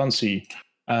can't unsee,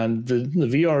 and the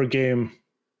VR game,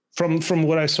 from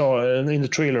what I saw in the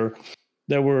trailer,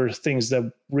 there were things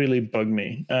that really bugged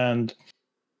me, and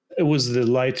it was the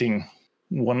lighting.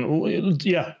 One of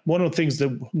the things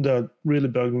that really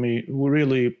bugged me,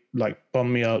 really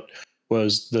bummed me out,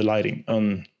 was the lighting,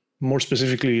 and more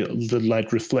specifically the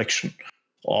light reflection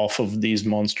off of these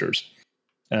monsters,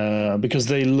 because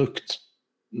they looked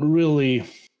really.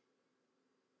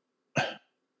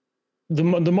 The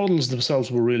models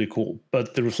themselves were really cool,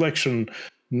 but the reflection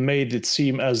made it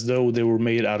seem as though they were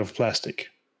made out of plastic.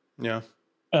 Yeah.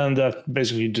 And that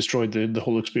basically destroyed the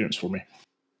whole experience for me.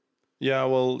 Yeah,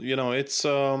 well, it's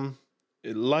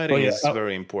lighting is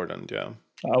very important. Yeah,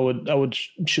 I would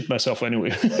shit myself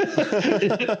anyway,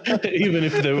 even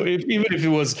if it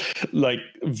was like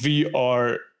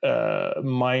VR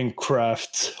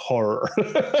Minecraft horror.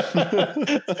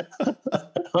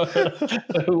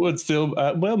 It would still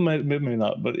maybe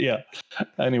not, but yeah.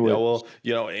 Anyway,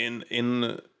 yeah, well,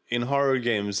 in in horror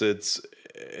games, it's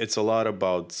a lot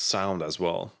about sound as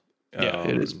well. Yeah,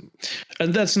 it is.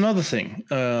 And that's another thing.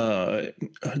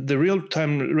 The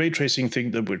real-time ray tracing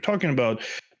thing that we're talking about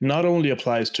not only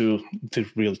applies to the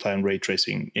real-time ray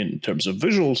tracing in terms of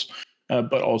visuals,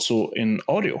 but also in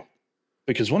audio.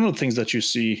 Because one of the things that you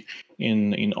see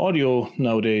in audio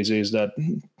nowadays is that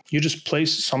you just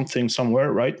place something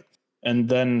somewhere, right? And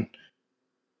then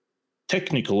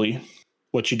technically,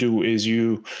 what you do is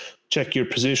you check your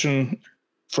position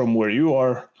from where you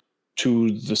are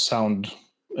to the sound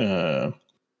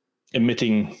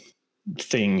emitting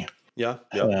thing, Yeah.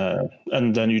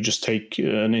 and then you just take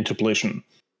an interpolation,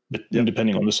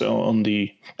 depending on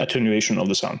the attenuation of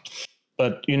the sound.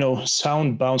 But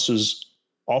sound bounces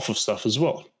off of stuff as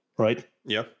well, right?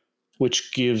 Yeah.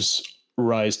 Which gives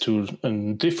rise to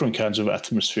different kinds of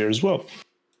atmosphere as well.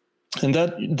 And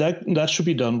that should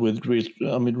be done with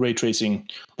ray tracing.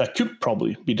 That could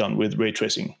probably be done with ray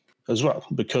tracing as well,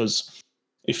 because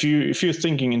if you're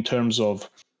thinking in terms of,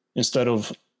 instead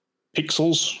of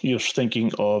pixels, you're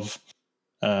thinking of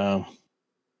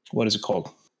what is it called?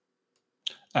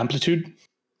 Amplitude.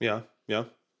 Yeah.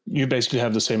 You basically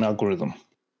have the same algorithm.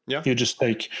 Yeah. You just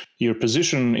take your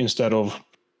position instead of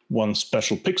one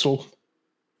special pixel,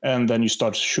 and then you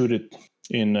start to shoot it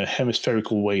in a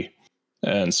hemispherical way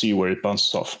and see where it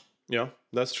bounces off. Yeah,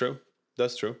 that's true.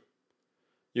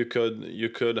 You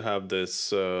could have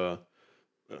this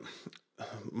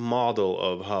model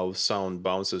of how sound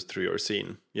bounces through your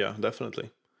scene. Yeah,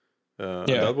 definitely.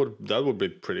 That would be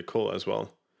pretty cool as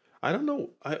well. I don't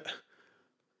know.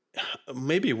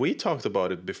 Maybe we talked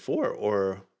about it before,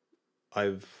 or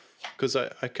because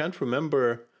I can't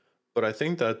remember, but I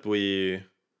think that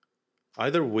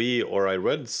either we or I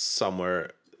read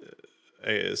somewhere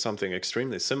something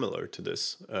extremely similar to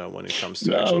this when it comes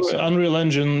to actual sound. Unreal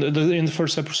Engine. In the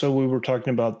first episode, we were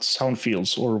talking about sound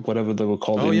fields, or whatever they were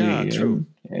called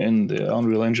in the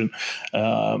Unreal Engine,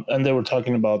 and they were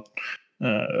talking about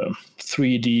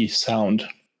 3D sound.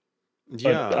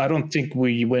 Yeah, but I don't think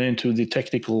we went into the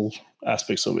technical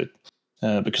aspects of it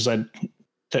because I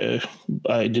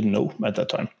didn't know at that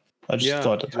time. I just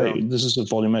thought that hey, this is a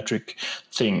volumetric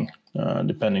thing,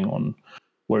 depending on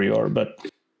where you are. But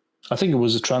I think it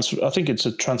was a transfer. I think it's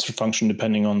a transfer function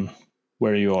depending on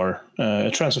where you are. A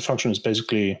transfer function is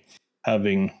basically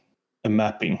having a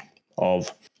mapping of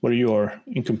where you are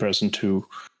in comparison to.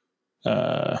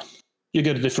 You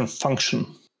get a different function,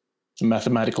 a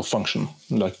mathematical function,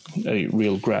 like a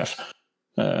real graph,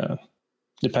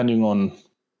 depending on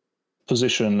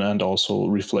position and also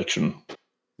reflection.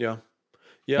 Yeah,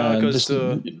 because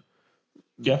they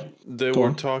were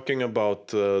on. talking about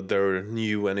their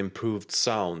new and improved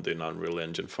sound in Unreal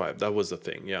Engine 5. That was the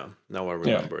thing. Yeah, now I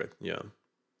remember it. Yeah,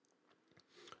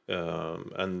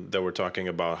 and they were talking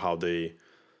about how they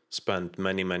spent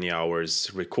many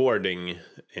hours recording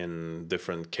in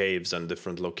different caves and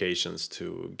different locations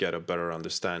to get a better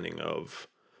understanding of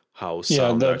how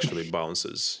sound actually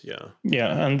bounces. Yeah,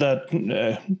 and that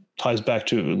ties back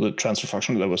to the transfer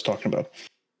function that I was talking about.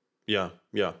 Yeah,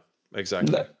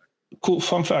 exactly. Cool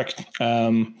fun fact.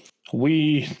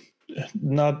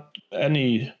 Not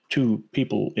any two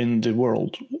people in the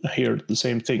world hear the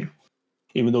same thing,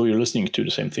 even though you're listening to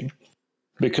the same thing,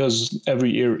 because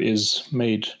every ear is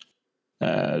made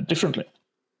differently.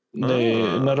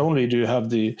 Not only do you have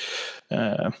the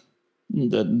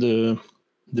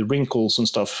wrinkles and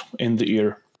stuff in the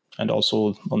ear and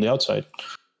also on the outside,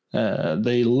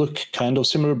 they look kind of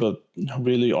similar but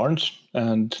really aren't,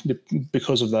 and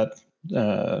because of that,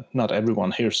 not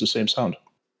everyone hears the same sound.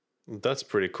 That's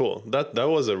pretty cool. That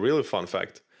was a really fun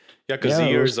fact. Yeah, because the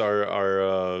ears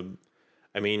are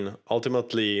I mean,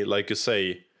 ultimately, like you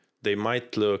say, they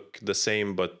might look the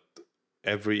same, but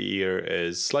every ear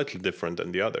is slightly different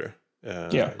than the other.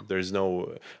 There's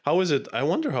no. How is it? I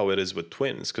wonder how it is with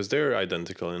twins, because they're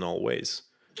identical in all ways.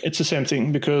 It's the same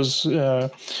thing because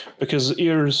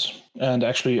ears and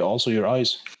actually also your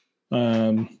eyes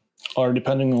are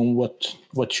depending on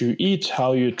what you eat,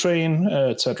 how you train,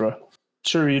 etc.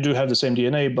 Sure, you do have the same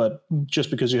DNA, but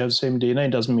just because you have the same DNA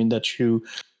doesn't mean that you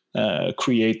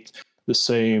create the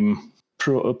same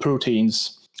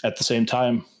proteins at the same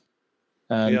time.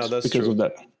 And that's because true. of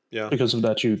that, because of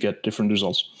that, you get different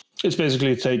results. It's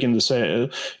basically taking the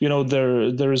same.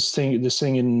 There is this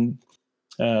thing in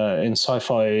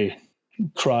sci-fi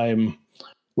crime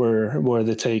where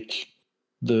they take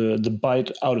the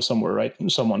bite out of somewhere, right?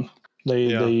 Someone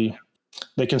they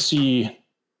can see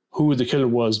who the killer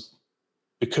was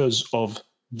because of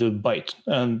the bite,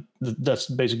 and that's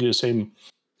basically the same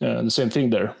thing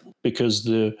there, because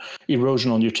the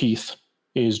erosion on your teeth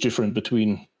is different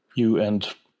between you and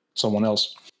someone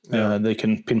else. they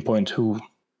can pinpoint who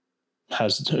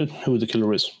the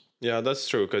killer is. Yeah, that's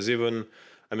true. Because even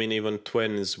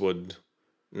twins would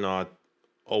not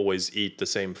always eat the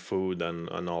same food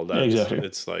and all that. Exactly.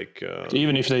 It's like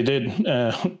even if they did,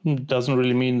 doesn't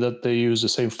really mean that they use the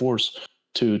same force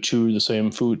to chew the same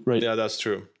food, right? Yeah, that's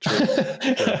true.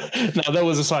 Now that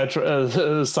was a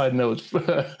side note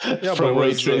from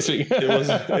ray tracing.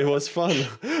 It was fun.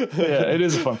 Yeah, it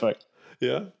is a fun fact.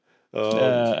 Yeah,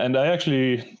 and I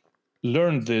actually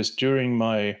learned this during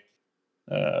my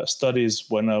studies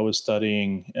when I was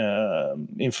studying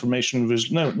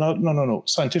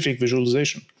scientific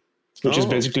visualization, which is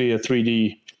basically a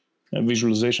 3D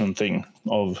visualization thing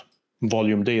of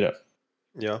volume data.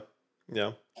 Yeah.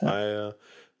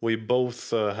 We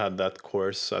both had that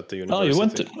course at the university. Oh, you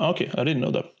went to? Okay, I didn't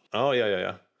know that. Oh,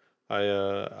 yeah.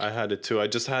 I had it too. I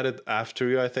just had it after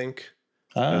you, I think.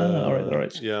 All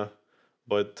right. Yeah,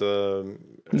 but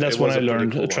that's when I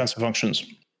learned transfer functions.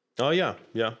 Oh yeah.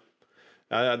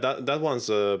 That one's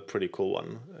a pretty cool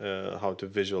one. How to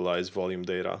visualize volume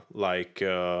data, like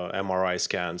MRI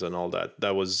scans and all that.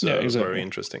 That was very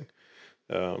interesting.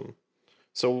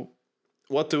 So,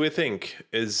 what do we think?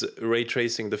 Is ray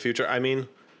tracing the future? I mean,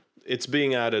 it's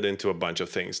being added into a bunch of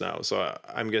things now. So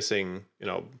I'm guessing,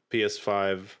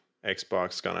 PS5,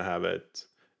 Xbox gonna have it.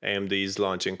 AMD's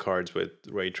launching cards with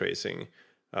ray tracing.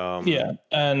 Yeah,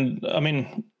 and I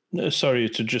mean, sorry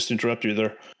to just interrupt you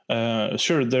there.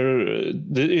 Sure,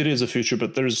 it is a future,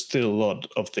 but there's still a lot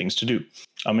of things to do.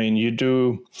 I mean, you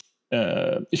do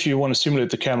if you want to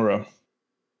simulate the camera,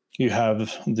 you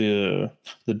have the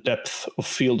depth of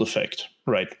field effect,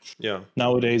 right? Yeah.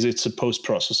 Nowadays, it's a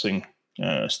post-processing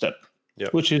step,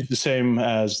 which is the same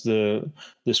as the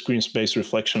screen space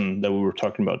reflection that we were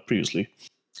talking about previously.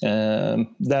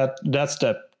 That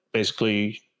step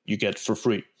basically you get for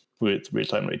free with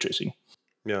real-time ray tracing.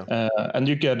 Yeah, and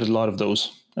you get a lot of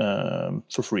those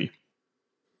for free.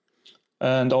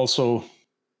 And also,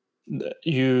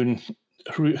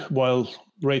 while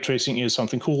ray tracing is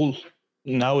something cool,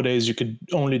 nowadays you could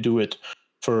only do it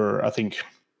for, I think,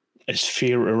 a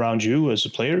sphere around you as a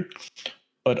player,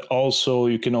 but also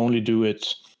you can only do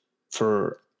it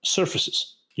for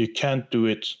surfaces. You can't do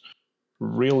it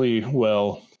really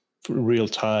well for real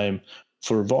time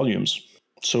for volumes.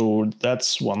 So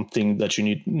that's one thing that you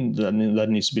need that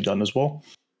needs to be done as well.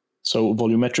 So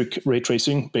volumetric ray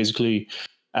tracing, basically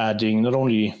adding not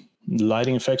only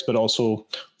lighting effects but also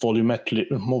more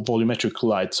volumetric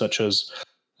light, such as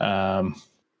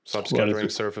subscattering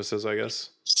surfaces, I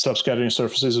guess. Subscattering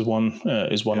surfaces is one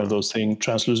of those things.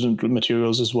 Translucent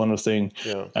materials is one of the things.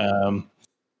 Yeah.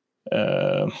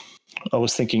 I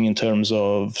was thinking in terms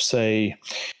of, say,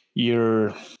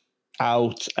 you're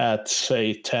out at,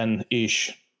 say,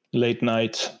 10-ish late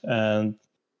night, and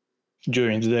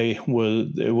during the day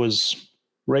it was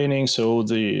raining, so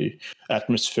the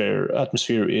atmosphere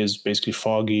is basically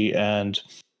foggy and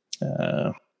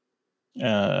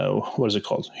what is it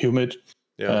called? Humid.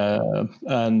 Yeah.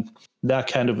 And that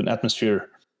kind of an atmosphere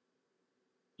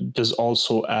does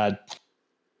also add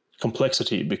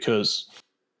complexity, because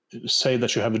say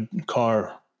that you have a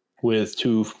car with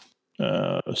two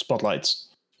spotlights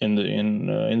in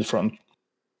the front,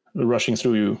 rushing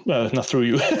through you, not through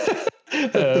you,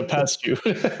 past you.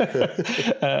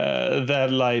 That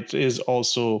light is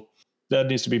also, that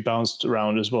needs to be bounced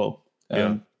around as well.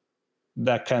 And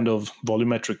that kind of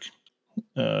volumetric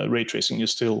ray tracing is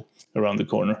still around the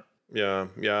corner. Yeah,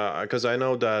 because I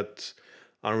know that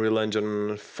Unreal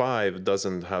Engine 5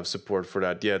 doesn't have support for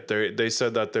that yet. They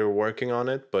said that they're working on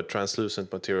it, but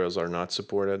translucent materials are not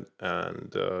supported,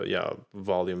 and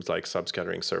volumes like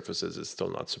subscattering surfaces is still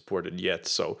not supported yet.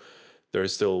 So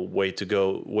there's still ways to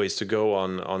go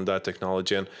on that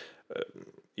technology, and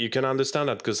you can understand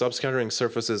that because subscattering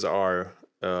surfaces are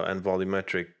and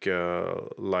volumetric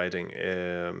lighting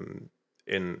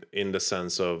in the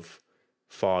sense of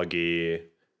foggy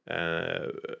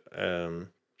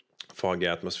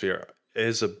atmosphere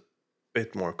is a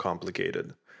bit more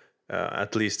complicated,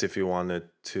 at least if you want it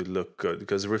to look good,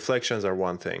 because reflections are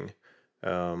one thing,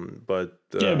 but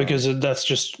because that's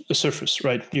just a surface,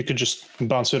 right? You could just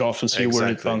bounce it off and see where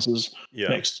it bounces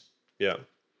next.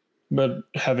 But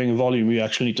having a volume, you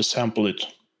actually need to sample it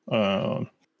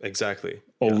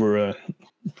over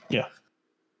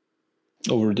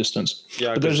over a distance.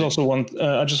 But there's also one,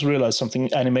 I just realized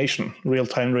something, animation,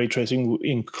 real-time ray tracing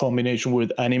in combination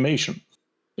with animation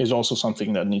is also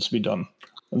something that needs to be done.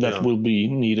 That will be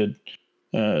needed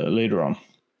later on.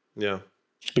 Yeah.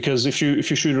 Because if you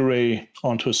shoot a ray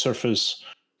onto a surface,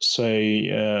 say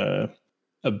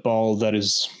a ball that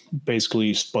is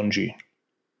basically spongy,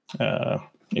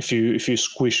 if you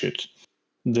squish it,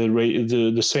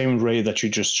 the same ray that you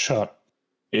just shot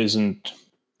isn't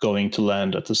going to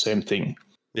land at the same thing.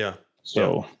 Yeah.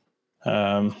 So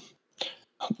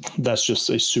that's just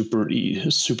a super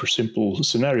simple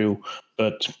scenario,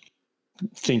 but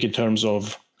think in terms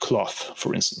of cloth,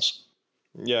 for instance.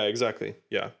 Yeah, exactly.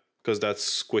 Yeah, because that's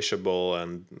squishable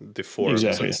and deforms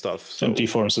Exactly. and stuff. So And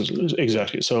deforms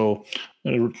exactly. So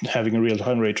having a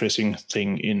real-time ray tracing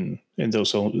thing in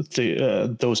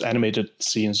those animated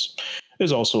scenes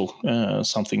is also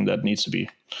something that needs to be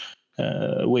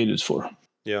waited for.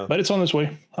 yeah, But it's on its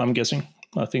way, I'm guessing.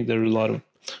 I think there are a lot of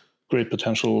great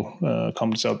potential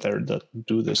companies out there that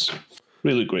do this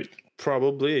really great.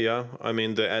 probably. Yeah, I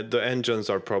mean the engines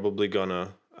are probably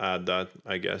gonna add that,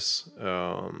 I guess.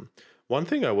 One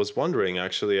thing I was wondering,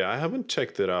 actually, I haven't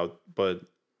checked it out, but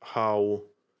how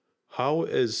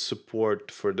is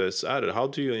support for this added? How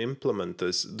do you implement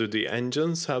this? Do the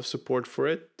engines have support for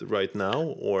it right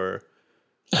now, or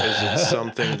is it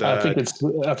something that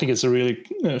I think it's a really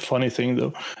funny thing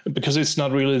though, because it's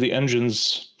not really the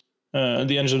engines.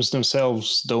 The engines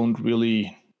themselves don't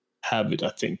really have it.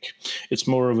 I think it's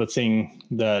more of a thing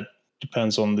that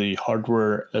depends on the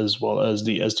hardware as well as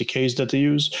the SDKs that they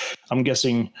use. I'm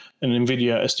guessing an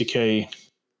NVIDIA SDK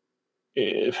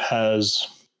has.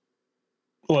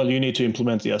 Well, you need to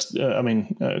implement the.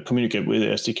 Communicate with the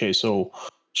SDK. So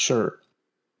sure,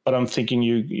 but I'm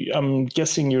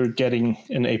guessing you're getting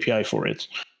an API for it.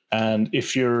 And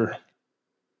if you're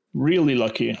really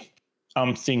lucky,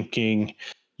 I'm thinking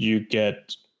you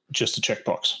get just a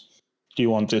checkbox. Do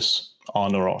you want this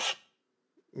on or off?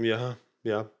 yeah,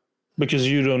 yeah, Because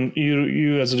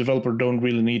you as a developer don't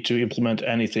really need to implement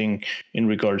anything in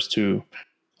regards to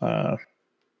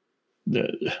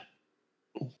the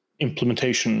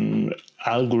implementation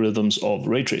algorithms of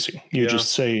ray tracing. You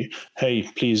just say, hey,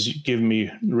 please give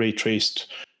me ray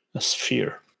traced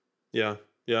sphere. Yeah,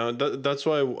 yeah. That's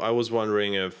why I was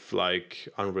wondering if like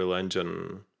Unreal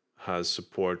Engine has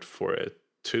support for it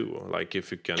too. Like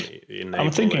if you can enable.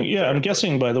 I'm thinking, it I'm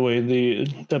guessing. By the way,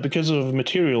 that because of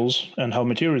materials and how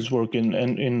materials work in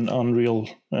Unreal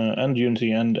and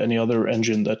Unity and any other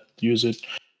engine that use it,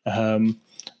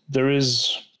 there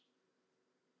is.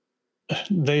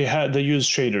 They use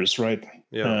shaders, right?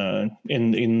 Yeah.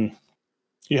 In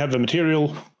you have a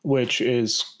material which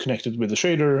is connected with the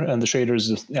shader, and the shader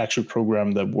is the actual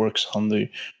program that works on the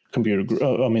computer.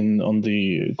 On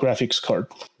the graphics card.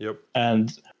 Yep.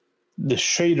 And the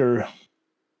shader,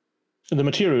 the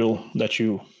material that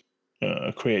you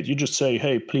create, you just say,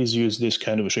 "Hey, please use this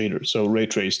kind of a shader." So ray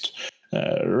traced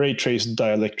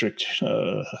dielectric.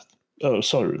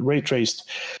 Ray traced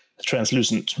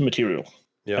translucent material.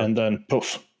 Yeah. And then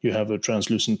poof, you have a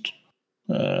translucent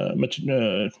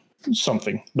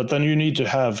something. But then you need to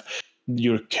have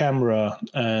your camera,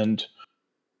 and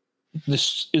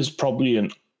this is probably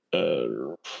an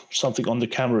something on the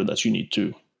camera that you need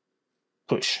to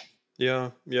push.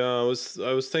 Yeah, yeah.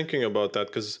 I was thinking about that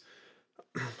because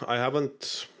I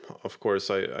haven't. Of course,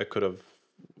 I could have.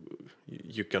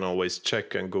 You can always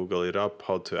check and Google it up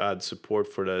how to add support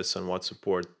for this and what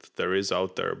support there is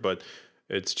out there, but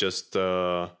it's just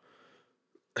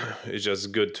it's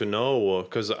just good to know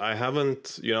because I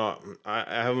haven't,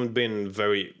 I haven't been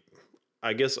very.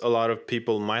 I guess a lot of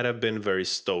people might have been very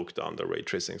stoked on the ray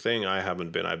tracing thing. I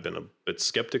haven't been. I've been a bit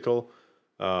skeptical.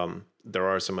 There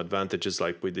are some advantages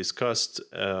like we discussed,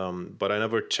 but I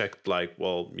never checked like,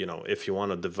 well, if you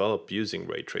want to develop using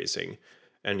ray tracing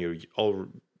and you're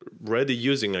already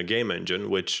using a game engine,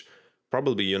 which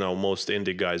probably, most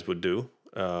indie guys would do.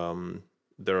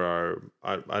 There are,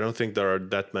 I don't think there are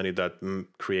that many that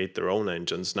create their own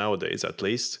engines nowadays, at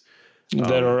least.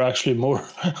 There are actually more.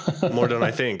 More than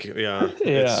I think. Yeah.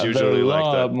 Yeah, It's usually there are a like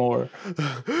lot that. more.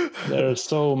 There are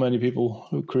so many people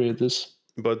who create this.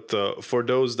 But for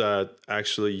those that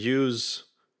actually use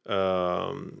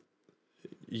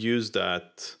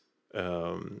that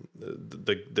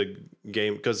the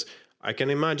game, because I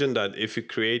can imagine that if you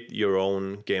create your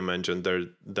own game engine,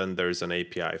 then there's an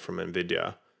API from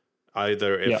NVIDIA.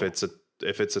 Either if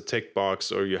it's a tick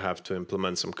box or you have to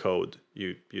implement some code,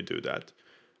 you do that.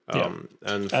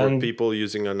 And for people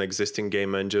using an existing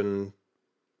game engine,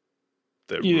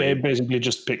 you basically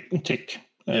just tick.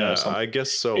 Yeah, I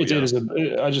guess so. It is.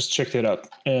 I just checked it out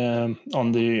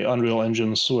on the Unreal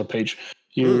Engine's webpage.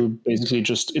 You basically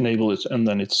just enable it, and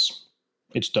then it's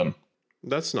done.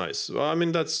 That's nice. Well, I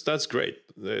mean, that's great.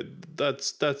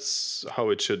 That's how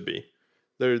it should be.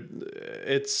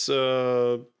 It's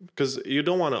because you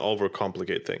don't want to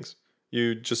overcomplicate things.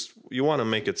 You want to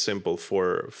make it simple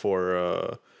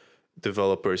for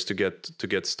developers to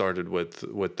get started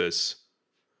with this.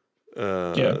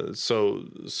 So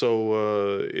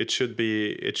it should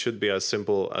be as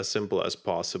simple as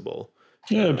possible.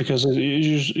 Yeah, because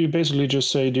you basically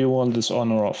just say, do you want this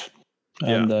on or off?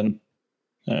 And then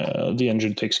the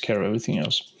engine takes care of everything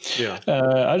else. Yeah.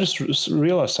 I just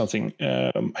realized something.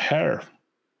 Hair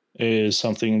is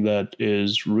something that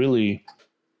is really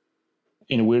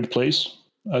in a weird place,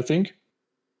 I think,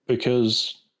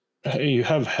 because you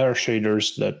have hair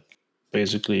shaders that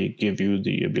basically give you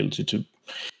the ability to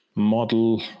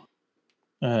model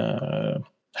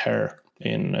hair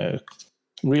in a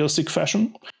realistic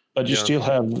fashion, but you still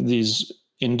have these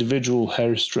individual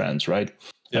hair strands, right?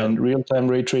 Yeah. And real-time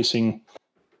ray tracing,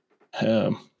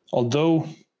 although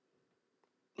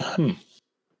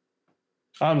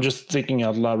I'm just thinking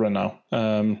out loud right now.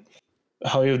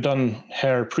 How you've done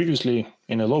hair previously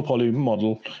in a low poly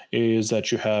model is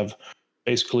that you have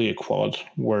basically a quad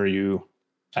where you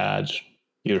add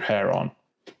your hair on.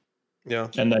 Yeah.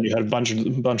 And then you have a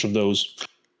bunch of those.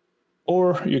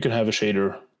 Or you can have a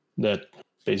shader that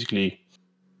basically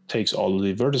takes all of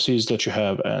the vertices that you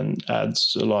have and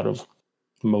adds a lot of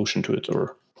motion to it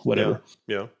or whatever.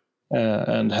 Yeah.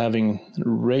 And having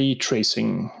ray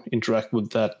tracing interact with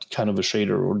that kind of a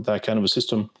shader or that kind of a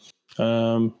system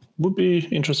would be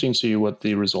interesting to see what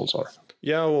the results are.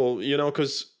 Yeah, well,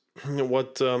 because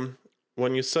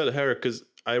when you said hair, because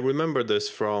I remember this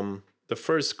from the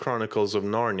first Chronicles of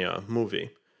Narnia movie,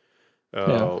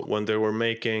 when they were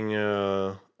making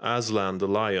Aslan the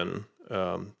lion.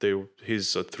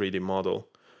 He's a 3D model,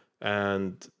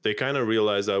 and they kind of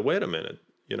realized that, wait a minute,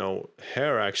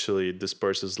 hair actually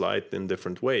disperses light in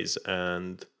different ways,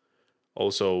 and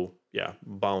also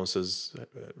bounces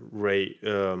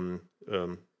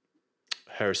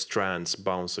hair strands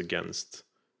bounce against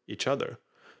each other.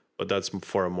 But that's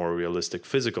for a more realistic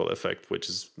physical effect, which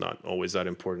is not always that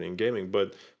important in gaming.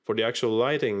 But for the actual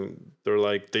lighting, they're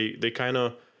like they kind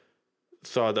of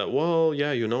thought that, well,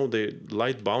 yeah, the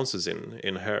light bounces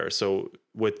in hair. So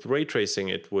with ray tracing,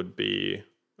 it would be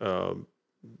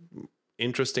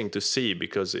interesting to see,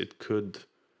 because it could,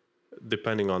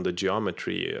 depending on the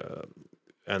geometry,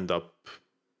 end up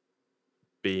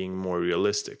being more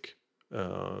realistic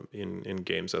in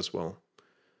games as well,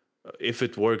 if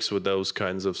it works with those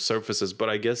kinds of surfaces. But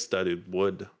I guess that it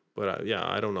would. But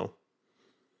I don't know.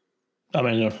 I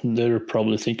mean, they're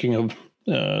probably thinking of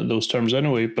those terms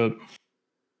anyway, but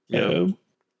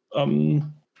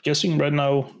I'm guessing right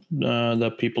now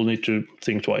that people need to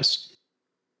think twice.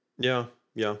 Yeah.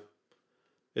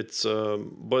 It's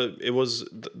but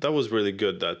that was really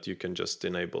good that you can just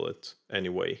enable it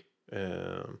anyway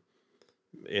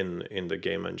in the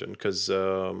game engine, because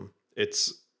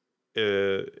it's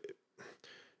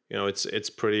it's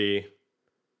pretty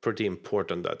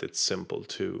important that it's simple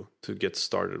to get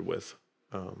started with.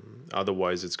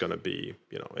 Otherwise, it's gonna be,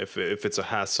 if it's a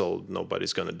hassle,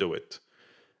 nobody's gonna do it.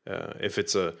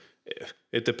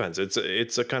 It depends.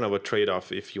 It's a kind of a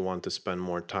trade-off if you want to spend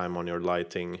more time on your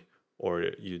lighting, or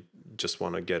you just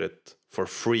want to get it for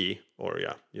free, or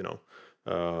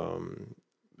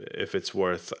if it's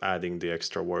worth adding the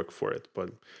extra work for it.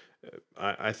 But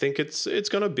I think it's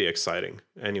gonna be exciting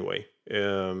anyway.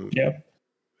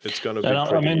 It's gonna be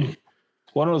pretty. I mean,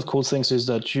 one of the cool things is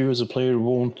that you as a player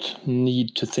won't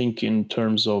need to think in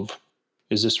terms of,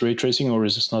 is this ray tracing or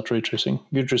is this not ray tracing?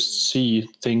 You just see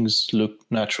things look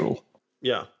natural.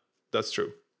 Yeah, that's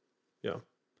true. Yeah,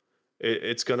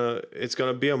 it's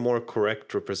gonna be a more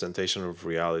correct representation of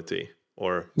reality,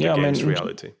 or the game's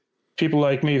reality. People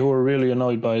like me who are really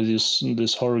annoyed by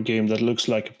this horror game that looks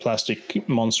like a plastic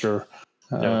monster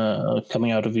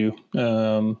coming out of you.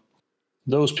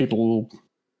 Those people will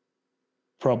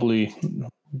probably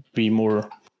be more,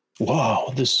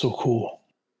 wow, this is so cool.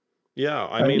 Yeah,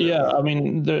 I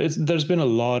mean, there's been a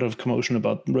lot of commotion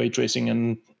about ray tracing,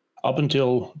 and up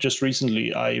until just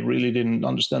recently, I really didn't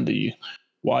understand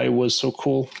why it was so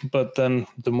cool. But then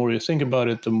the more you think about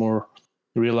it, the more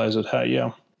you realize that,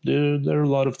 there are a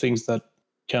lot of things that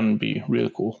can be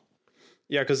really cool.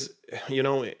 Yeah, because,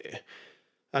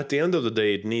 at the end of the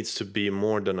day, it needs to be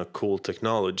more than a cool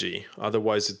technology.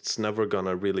 Otherwise, it's never going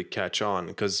to really catch on,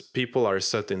 because people are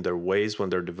set in their ways when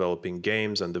they're developing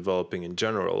games and developing in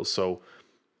general. So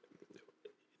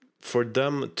for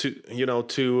them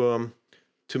to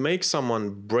make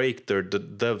someone break their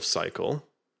dev cycle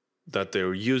that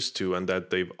they're used to and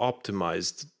that they've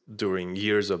optimized during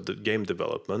years of the game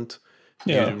development,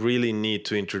 you really need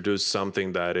to introduce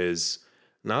something that is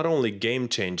not only game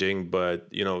changing,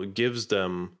 but gives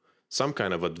them some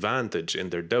kind of advantage in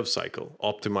their dev cycle,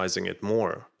 optimizing it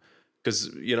more.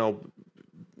 Because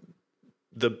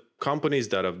the companies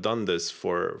that have done this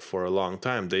for a long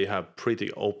time, they have pretty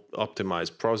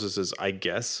optimized processes, I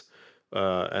guess,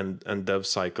 and dev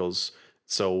cycles.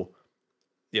 So,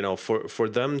 you know, for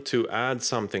them to add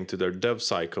something to their dev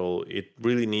cycle, it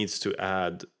really needs to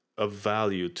add a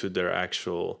value to their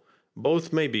actual,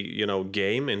 both maybe, you know,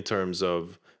 game in terms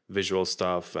of visual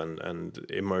stuff and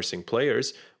immersing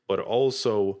players, but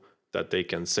also that they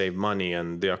can save money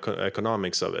and the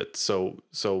economics of it. So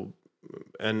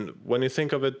and when you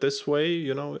think of it this way,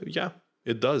 you know, yeah,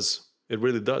 it does. It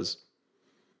really does.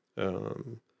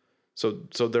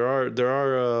 So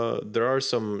there are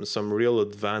some real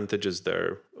advantages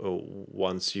there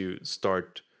once you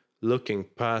start looking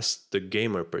past the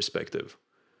gamer perspective,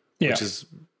 which is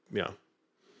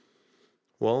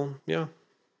well, yeah.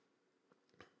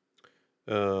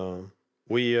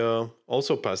 We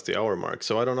also passed the hour mark,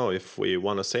 so I don't know if we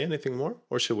want to say anything more,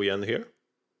 or should we end here?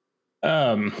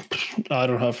 I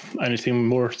don't have anything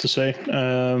more to say.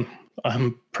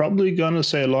 I'm probably gonna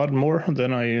say a lot more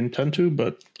than I intend to,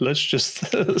 but let's just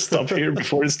stop here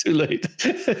before it's too late.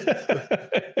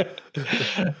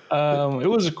 It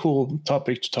was a cool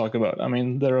topic to talk about. I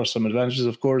mean, there are some advantages,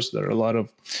 of course. There are a lot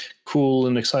of cool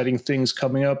and exciting things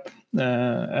coming up,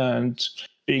 and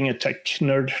being a tech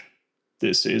nerd,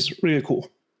 this is really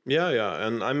cool. Yeah,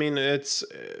 and I mean it's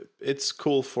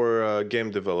cool for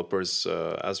game developers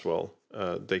as well.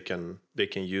 They can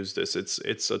use this.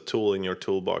 It's a tool in your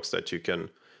toolbox that you can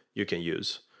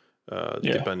use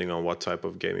depending on what type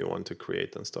of game you want to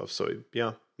create and stuff. So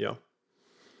yeah.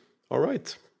 All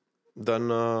right,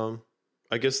 then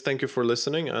I guess thank you for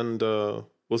listening, and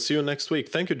we'll see you next week.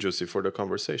 Thank you, Jussi, for the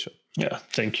conversation. Yeah,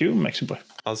 thank you, Maxi Boy.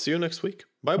 I'll see you next week.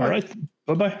 Bye bye. All right,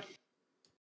 bye bye.